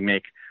actually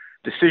make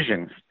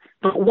decisions.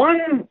 But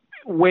one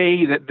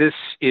way that this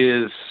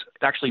is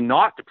actually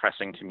not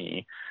depressing to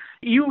me,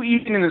 you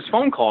even in this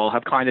phone call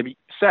have kind of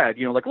said,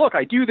 you know, look,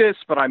 I do this,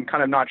 but I'm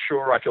kind of not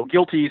sure. I feel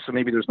guilty, so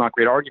maybe there's not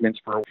great arguments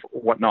for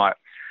whatnot.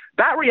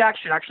 That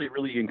reaction actually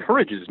really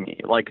encourages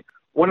me.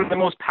 One of the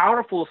most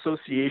powerful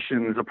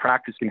associations a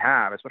practice can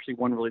have, especially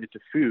one related to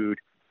food,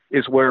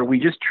 is where we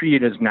just treat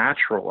it as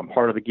natural and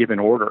part of a given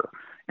order.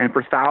 And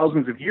for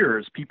thousands of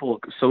years,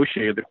 people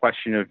associated the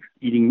question of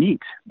eating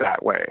meat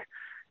that way.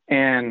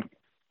 And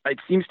it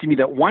seems to me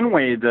that one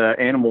way the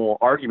animal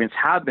arguments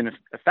have been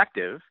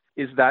effective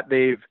is that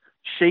they've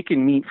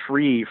shaken meat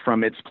free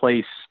from its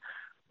place.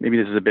 Maybe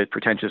this is a bit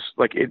pretentious.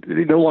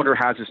 It no longer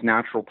has this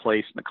natural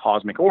place in the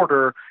cosmic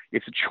order.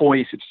 It's a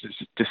choice. It's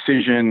a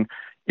decision.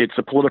 It's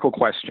a political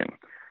question.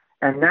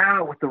 And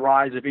now with the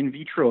rise of in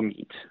vitro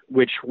meat,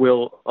 which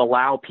will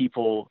allow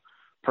people,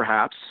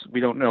 perhaps, we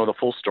don't know the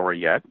full story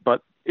yet,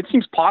 but it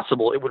seems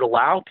possible it would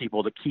allow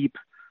people to keep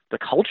the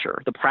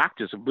culture, the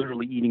practice of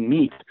literally eating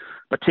meat,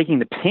 but taking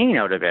the pain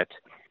out of it.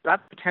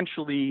 That's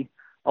potentially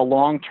a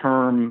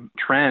long-term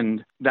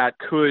trend that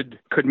could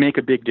make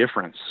a big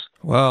difference.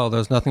 Well,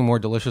 there's nothing more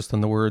delicious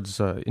than the words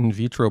in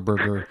vitro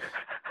burger.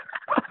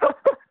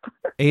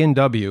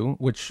 A&W,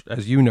 which,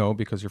 as you know,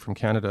 because you're from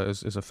Canada,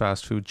 is a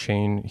fast food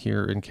chain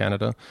here in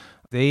Canada.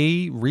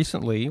 They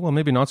recently, well,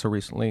 maybe not so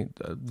recently,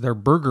 their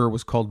burger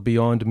was called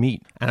Beyond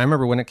Meat. And I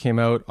remember when it came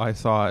out, I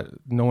thought,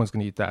 no one's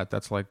going to eat that.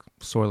 That's like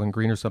Soylent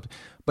Green or something.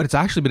 But it's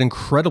actually been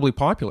incredibly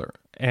popular.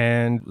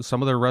 And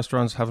some of their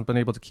restaurants haven't been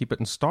able to keep it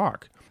in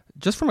stock.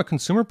 Just from a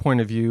consumer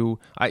point of view,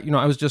 I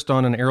was just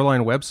on an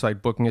airline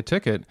website booking a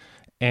ticket,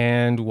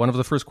 And one of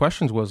the first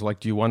questions was like,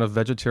 do you want a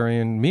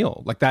vegetarian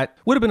meal? Like that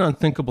would have been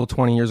unthinkable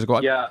 20 years ago.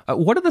 Yeah.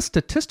 What are the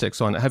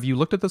statistics on it? Have you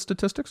looked at the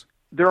statistics?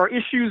 There are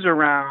issues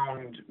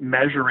around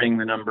measuring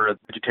the number of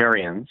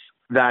vegetarians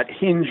that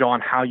hinge on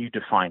how you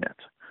define it.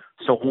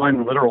 So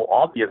one literal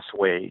obvious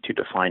way to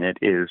define it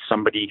is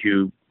somebody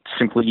who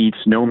simply eats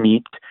no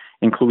meat,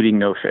 including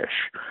no fish.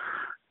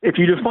 If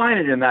you define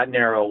it in that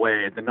narrow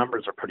way, the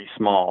numbers are pretty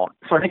small.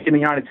 So I think in the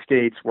United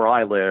States, where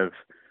I live,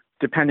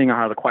 depending on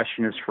how the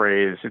question is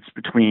phrased, it's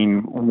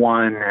between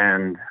 1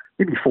 and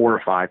maybe 4 or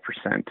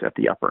 5% at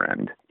the upper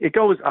end. It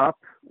goes up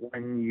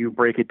when you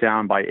break it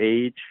down by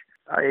age.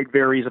 It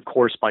varies, of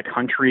course, by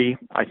country.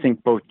 I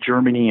think both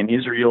Germany and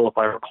Israel, if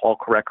I recall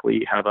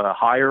correctly, have a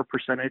higher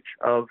percentage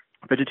of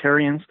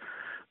vegetarians.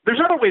 There's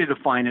another way to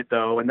define it,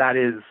 though, and that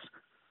is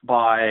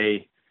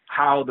by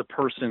how the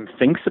person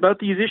thinks about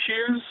these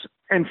issues.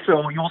 And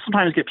so you'll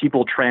sometimes get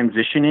people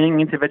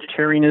transitioning into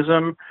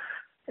vegetarianism.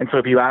 And so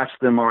if you ask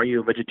them, are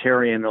you a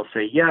vegetarian, they'll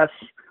say yes.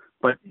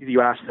 But if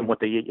you ask them what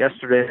they ate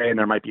yesterday, and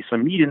there might be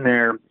some meat in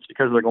there, it's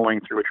because they're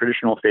going through a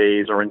traditional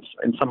phase or in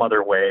some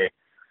other way,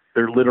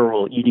 their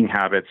literal eating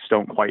habits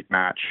don't quite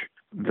match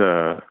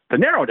the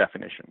narrow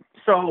definition.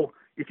 So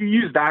if you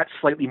use that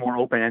slightly more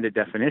open-ended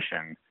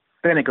definition,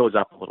 then it goes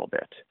up a little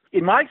bit.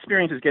 In my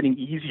experience, it's getting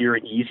easier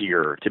and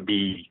easier to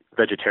be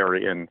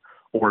vegetarian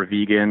or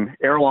vegan.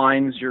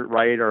 Airlines, you're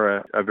right,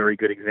 are a very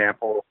good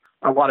example.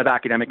 A lot of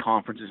academic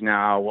conferences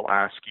now will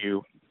ask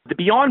you. The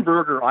Beyond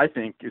Burger, I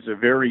think, is a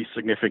very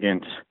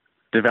significant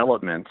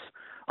development.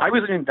 I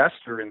was an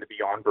investor in the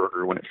Beyond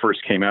Burger when it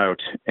first came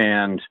out,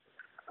 and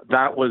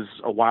that was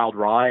a wild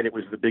ride. It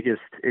was the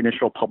biggest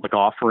initial public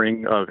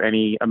offering of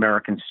any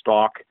American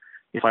stock,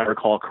 if I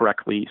recall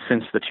correctly,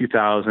 since the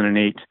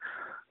 2008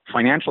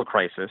 financial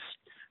crisis.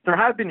 There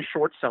have been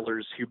short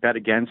sellers who bet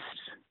against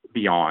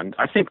Beyond.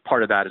 I think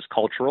part of that is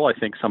cultural. I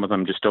think some of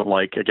them just don't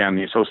like, again,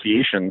 the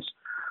associations.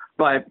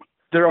 But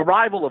the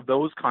arrival of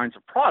those kinds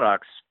of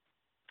products,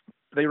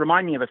 they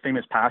remind me of a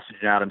famous passage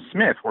in Adam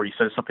Smith where he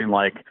says something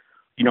like,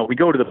 we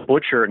go to the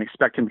butcher and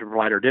expect him to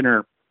provide our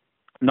dinner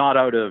not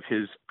out of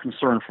his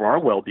concern for our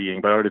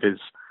well-being, but out of his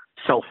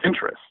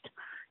self-interest.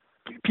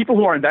 People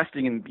who are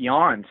investing in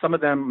Beyond, some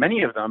of them,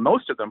 many of them,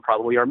 most of them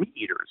probably are meat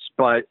eaters,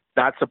 but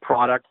that's a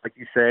product, like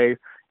you say,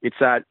 it's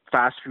at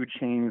fast food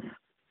chains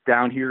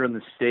down here in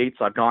the States.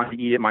 I've gone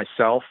to eat it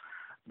myself.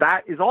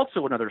 That is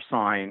also another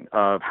sign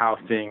of how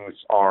things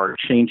are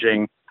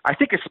changing, I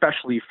think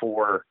especially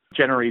for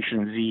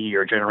Generation Z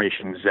or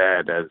Generation Z,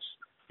 as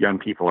young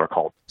people are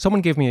called.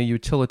 Someone gave me a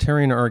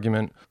utilitarian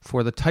argument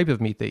for the type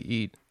of meat they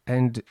eat.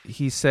 And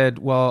he said,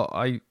 well,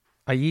 I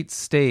eat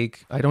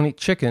steak. I don't eat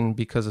chicken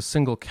because a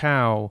single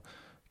cow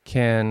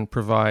can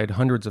provide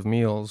hundreds of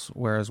meals,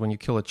 whereas when you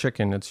kill a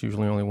chicken, it's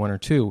usually only one or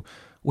two,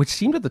 which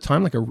seemed at the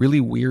time like a really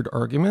weird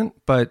argument,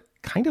 but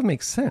kind of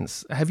makes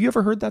sense. Have you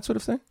ever heard that sort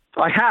of thing?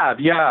 I have,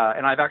 yeah.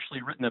 And I've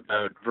actually written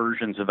about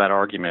versions of that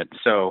argument.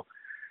 So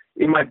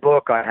in my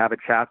book, I have a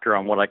chapter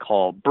on what I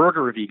call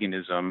burger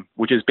veganism,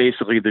 which is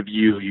basically the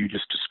view you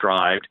just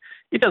described.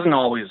 It doesn't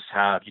always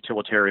have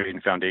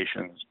utilitarian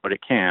foundations, but it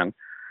can.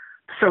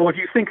 So if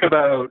you think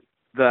about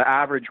the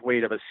average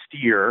weight of a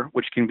steer,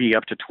 which can be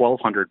up to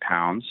 1,200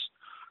 pounds,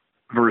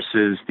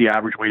 versus the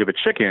average weight of a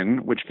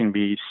chicken, which can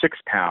be 6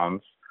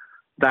 pounds,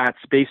 that's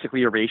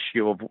basically a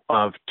ratio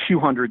of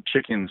 200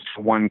 chickens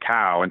to 1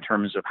 cow in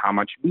terms of how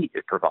much meat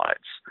it provides.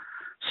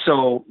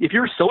 So if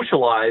you're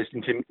socialized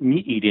into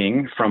meat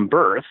eating from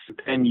birth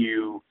and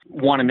you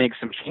want to make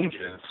some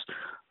changes,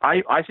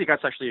 I think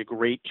that's actually a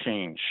great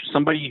change.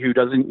 Somebody who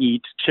doesn't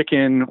eat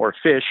chicken or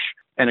fish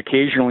and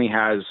occasionally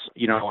has,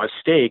 a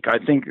steak,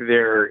 I think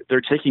they're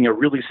taking a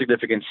really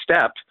significant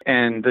step.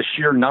 And the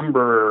sheer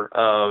number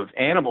of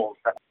animals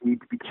that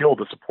need to be killed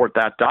to support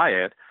that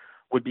diet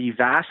would be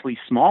vastly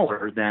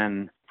smaller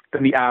than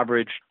the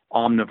average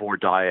omnivore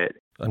diet.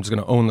 I'm just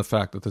going to own the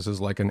fact that this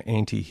is like an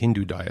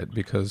anti-Hindu diet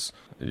because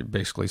you're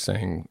basically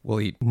saying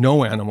we'll eat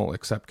no animal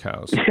except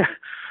cows. Yeah.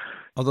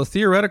 Although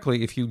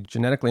theoretically, if you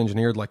genetically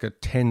engineered like a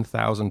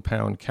 10,000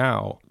 pound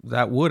cow,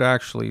 that would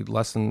actually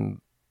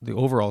lessen the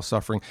overall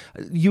suffering.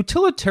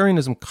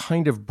 Utilitarianism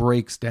kind of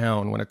breaks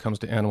down when it comes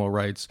to animal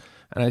rights.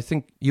 And I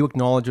think you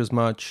acknowledge as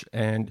much,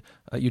 and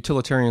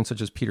utilitarians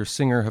such as Peter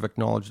Singer have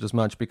acknowledged as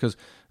much, because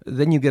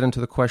then you get into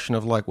the question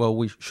of like,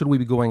 well, should we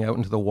be going out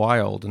into the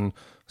wild and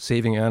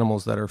saving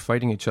animals that are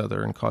fighting each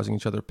other and causing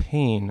each other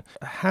pain?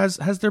 Has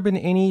there been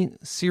any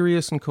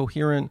serious and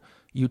coherent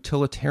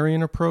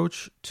utilitarian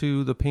approach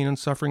to the pain and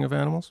suffering of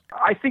animals?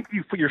 I think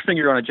you put your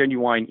finger on a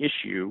genuine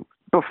issue.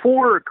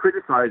 Before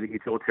criticizing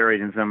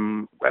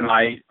utilitarianism, and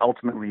I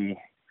ultimately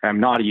am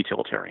not a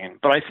utilitarian,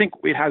 but I think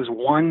it has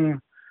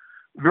one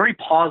very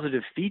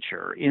positive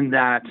feature in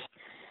that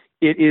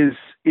it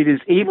is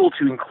able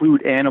to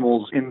include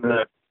animals in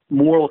the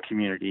moral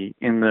community,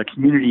 in the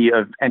community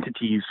of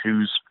entities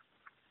whose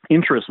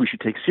interests we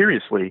should take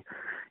seriously.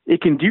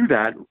 It can do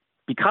that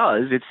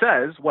because it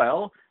says,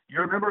 well,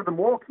 you're a member of the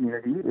moral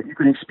community if you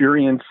can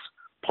experience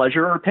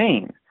pleasure or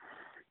pain.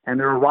 And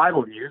there are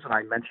rival views, and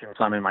I mentioned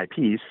some in my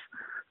piece,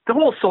 the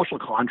whole social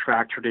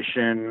contract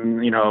tradition,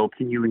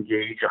 can you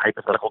engage in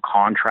hypothetical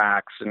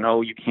contracts? And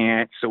no, you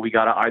can't. So we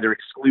got to either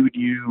exclude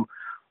you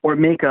or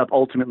make up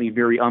ultimately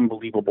very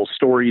unbelievable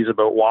stories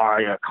about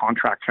why a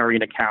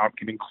contractarian account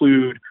can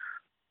include.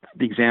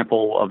 The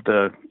example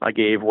I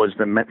gave was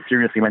the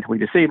seriously mentally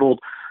disabled.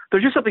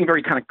 There's just something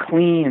very kind of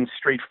clean and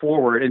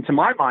straightforward, and to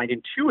my mind,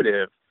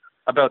 intuitive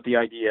about the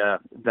idea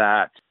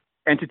that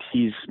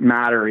entities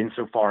matter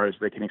insofar as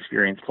they can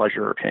experience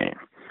pleasure or pain.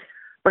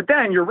 But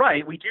then you're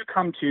right, we do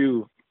come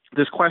to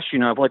this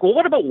question of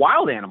what about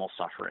wild animal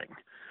suffering?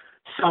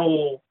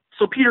 So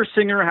Peter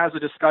Singer has a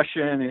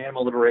discussion in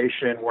Animal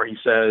Liberation where he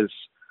says,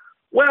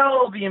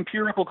 well, the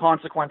empirical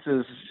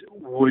consequences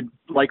would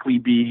likely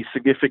be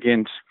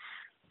significant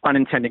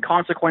unintended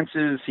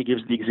consequences. He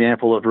gives the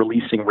example of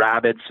releasing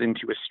rabbits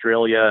into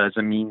Australia as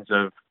a means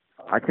of,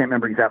 I can't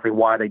remember exactly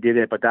why they did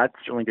it, but that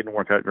certainly didn't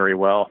work out very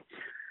well.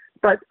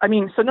 But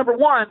so number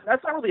one,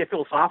 that's not really a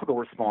philosophical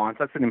response.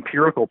 That's an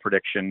empirical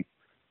prediction.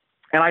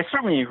 And I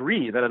certainly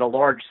agree that at a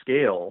large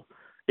scale,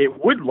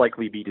 it would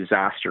likely be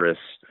disastrous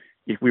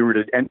if we were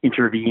to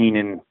intervene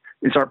and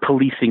start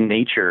policing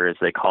nature, as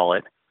they call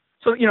it.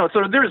 So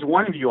there's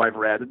one view I've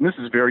read, and this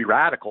is very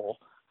radical.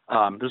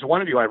 There's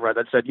one view I've read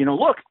that said,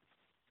 look,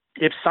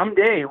 if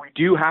someday we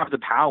do have the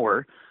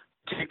power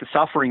to take the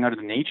suffering out of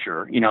the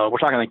nature, we're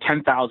talking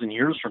 10,000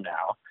 years from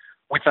now,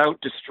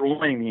 without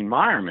destroying the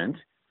environment,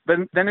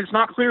 then it's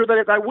not clear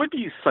that that would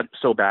be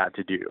so bad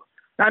to do.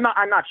 I'm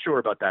not sure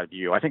about that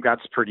view. I think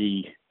that's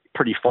pretty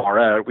far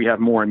out. We have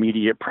more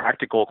immediate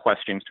practical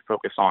questions to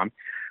focus on.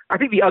 I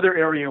think the other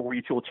area where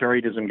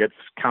utilitarianism gets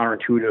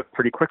counterintuitive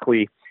pretty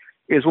quickly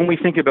is when we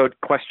think about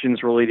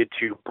questions related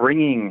to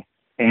bringing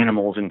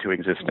animals into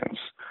existence.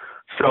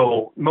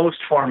 So most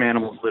farm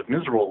animals live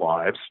miserable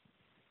lives,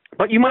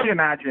 but you might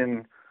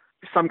imagine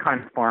some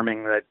kind of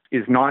farming that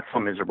is not so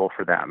miserable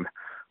for them.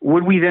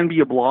 Would we then be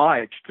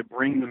obliged to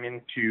bring them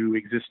into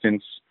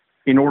existence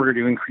in order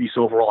to increase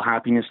overall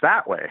happiness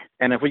that way?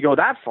 And if we go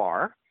that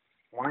far,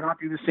 why not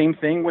do the same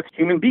thing with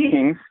human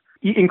beings,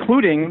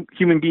 including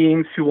human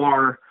beings who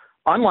are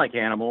unlike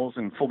animals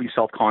and fully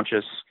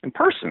self-conscious and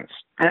persons?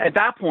 And at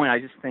that point,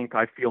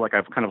 I feel like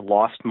I've kind of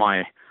lost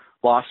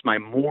my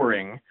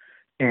mooring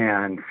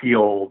and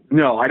feel,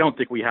 no, I don't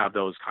think we have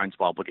those kinds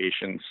of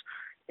obligations.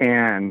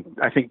 And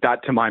I think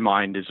that, to my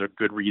mind, is a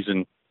good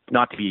reason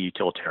not to be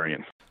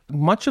utilitarian.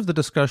 Much of the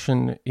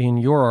discussion in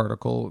your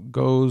article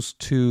goes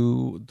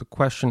to the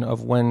question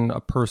of when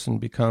a person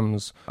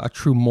becomes a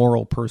true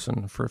moral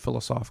person for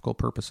philosophical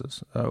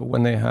purposes,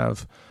 when they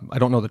have, I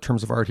don't know the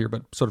terms of art here,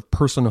 but sort of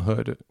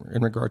personhood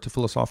in regard to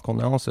philosophical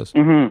analysis.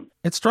 Mm-hmm.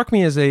 It struck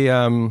me as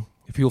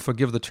if you'll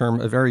forgive the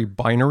term, a very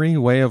binary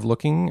way of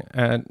looking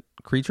at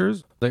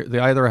creatures. They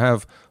either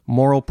have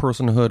moral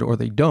personhood or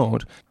they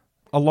don't.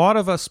 A lot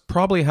of us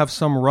probably have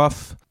some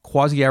rough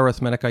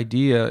quasi-arithmetic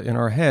idea in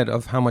our head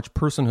of how much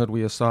personhood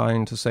we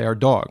assign to, say, our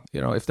dog.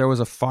 If there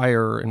was a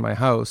fire in my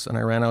house and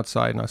I ran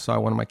outside and I saw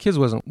one of my kids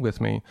wasn't with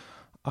me,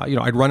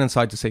 I'd run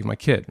inside to save my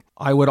kid.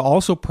 I would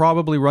also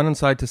probably run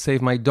inside to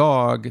save my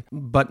dog,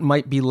 but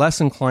might be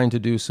less inclined to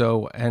do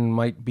so and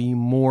might be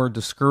more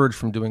discouraged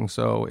from doing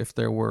so if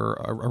there were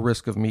a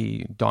risk of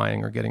me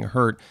dying or getting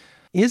hurt.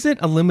 Is it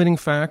a limiting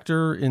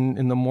factor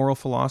in the moral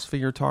philosophy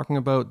you're talking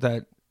about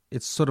that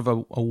it's sort of a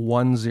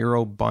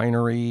 1-0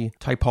 binary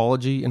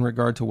typology in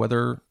regard to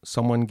whether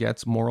someone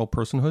gets moral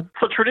personhood?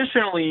 So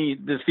traditionally,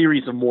 the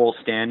theories of moral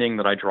standing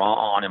that I draw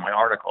on in my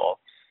article,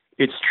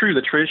 it's true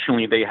that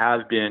traditionally they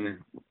have been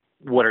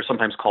what are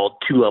sometimes called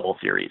two-level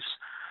theories.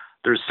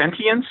 There's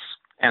sentience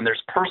and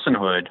there's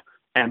personhood,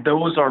 and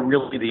those are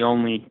really the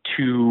only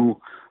two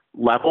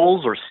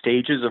levels or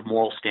stages of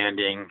moral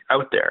standing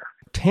out there.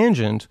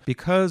 Tangent,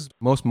 because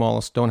most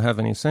mollusks don't have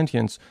any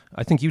sentience,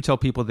 I think you tell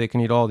people they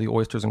can eat all the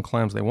oysters and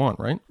clams they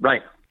want, right?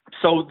 Right.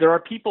 So there are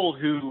people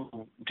who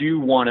do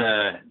want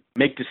to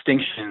make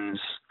distinctions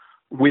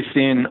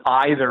within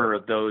either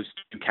of those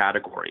two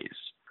categories.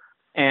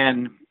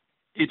 And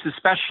it's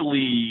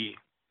especially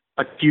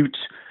acute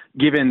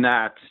given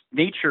that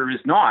nature is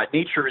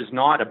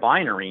not a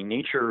binary.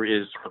 Nature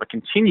is sort of a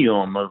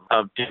continuum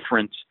of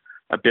different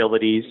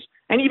abilities.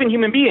 And even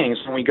human beings,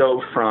 when we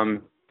go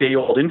from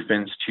day-old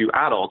infants to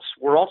adults,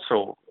 we're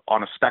also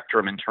on a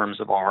spectrum in terms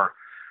of our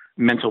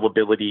mental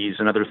abilities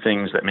and other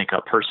things that make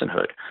up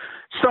personhood.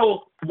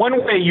 So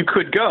one way you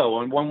could go,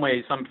 and one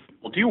way some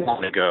people do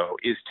want to go,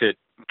 is to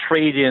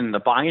trade in the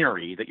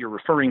binary that you're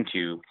referring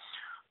to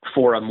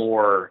for a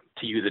more,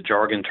 to use a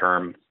jargon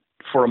term,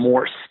 for a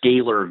more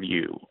scalar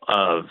view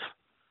of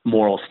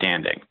moral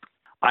standing.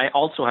 I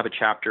also have a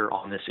chapter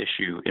on this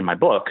issue in my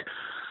book,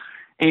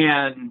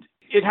 and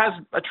it has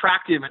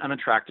attractive and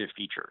unattractive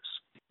features.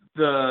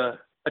 The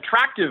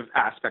attractive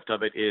aspect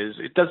of it is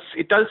it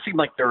does seem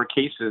like there are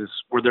cases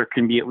where there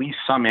can be at least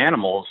some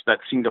animals that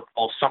seem to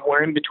fall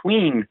somewhere in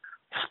between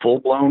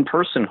full-blown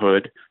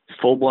personhood,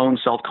 full-blown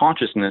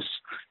self-consciousness,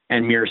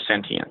 and mere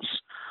sentience.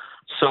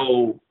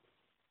 So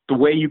the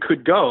way you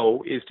could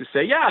go is to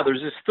say, yeah,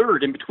 there's this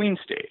third in-between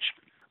stage.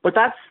 But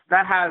that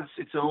has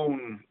its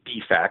own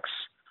defects.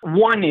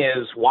 One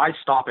is, why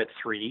stop at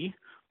 3?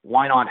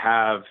 Why not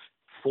have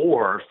 4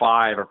 or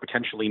 5 or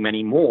potentially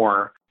many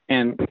more?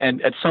 And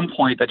at some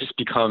point, that just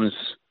becomes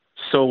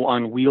so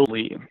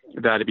unwieldy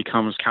that it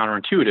becomes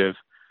counterintuitive.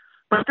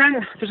 But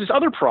then there's this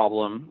other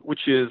problem,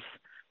 which is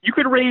you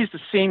could raise the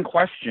same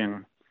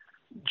question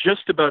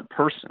just about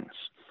persons.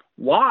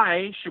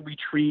 Why should we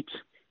treat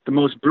the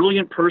most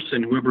brilliant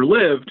person who ever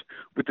lived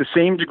with the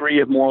same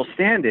degree of moral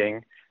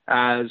standing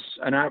as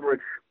an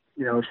average,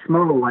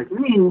 schmo like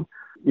me,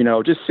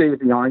 just say the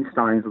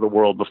Einsteins of the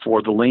world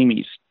before the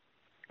Lameys?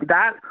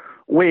 That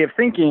way of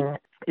thinking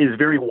is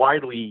very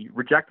widely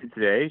rejected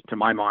today. To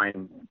my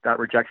mind, that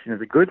rejection is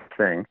a good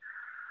thing.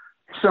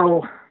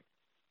 So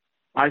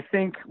I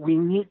think we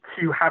need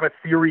to have a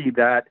theory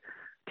that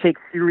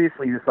takes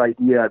seriously this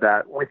idea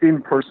that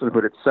within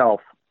personhood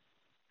itself,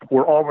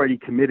 we're already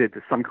committed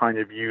to some kind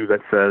of view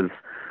that says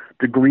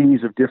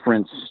degrees of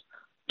difference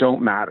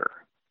don't matter.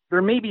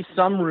 There may be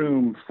some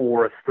room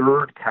for a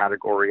third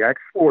category. I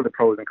explore the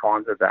pros and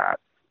cons of that,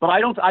 but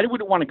I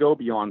wouldn't want to go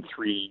beyond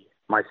 3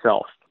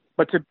 myself.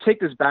 But to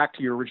take this back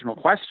to your original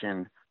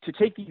question, to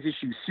take these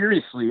issues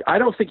seriously, I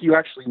don't think you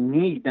actually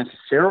need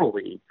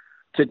necessarily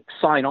to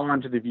sign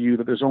on to the view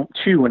that there's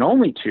 2 and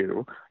only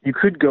 2. You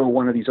could go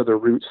one of these other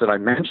routes that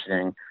I'm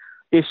mentioning.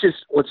 It's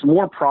just what's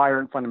more prior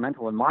and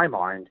fundamental in my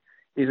mind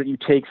is that you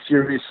take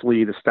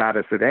seriously the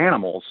status of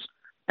animals.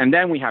 And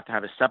then we have to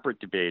have a separate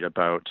debate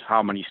about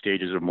how many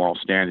stages of moral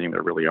standing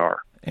there really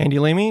are. Andy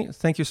Lamey,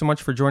 thank you so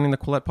much for joining the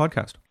Quillette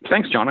podcast.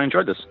 Thanks, John. I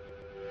enjoyed this.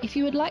 If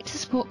you would like to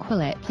support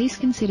Quillette, please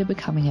consider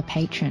becoming a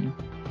patron.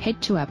 Head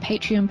to our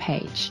Patreon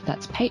page.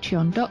 That's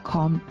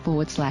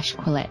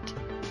patreon.com/Quillette.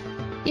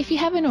 If you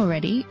haven't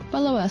already,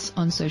 follow us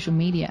on social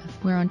media.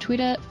 We're on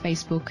Twitter,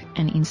 Facebook,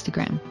 and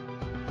Instagram.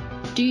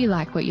 Do you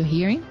like what you're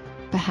hearing?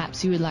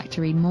 Perhaps you would like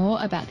to read more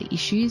about the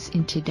issues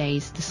in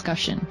today's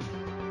discussion.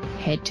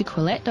 Head to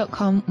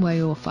Quillette.com where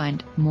you will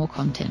find more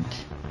content.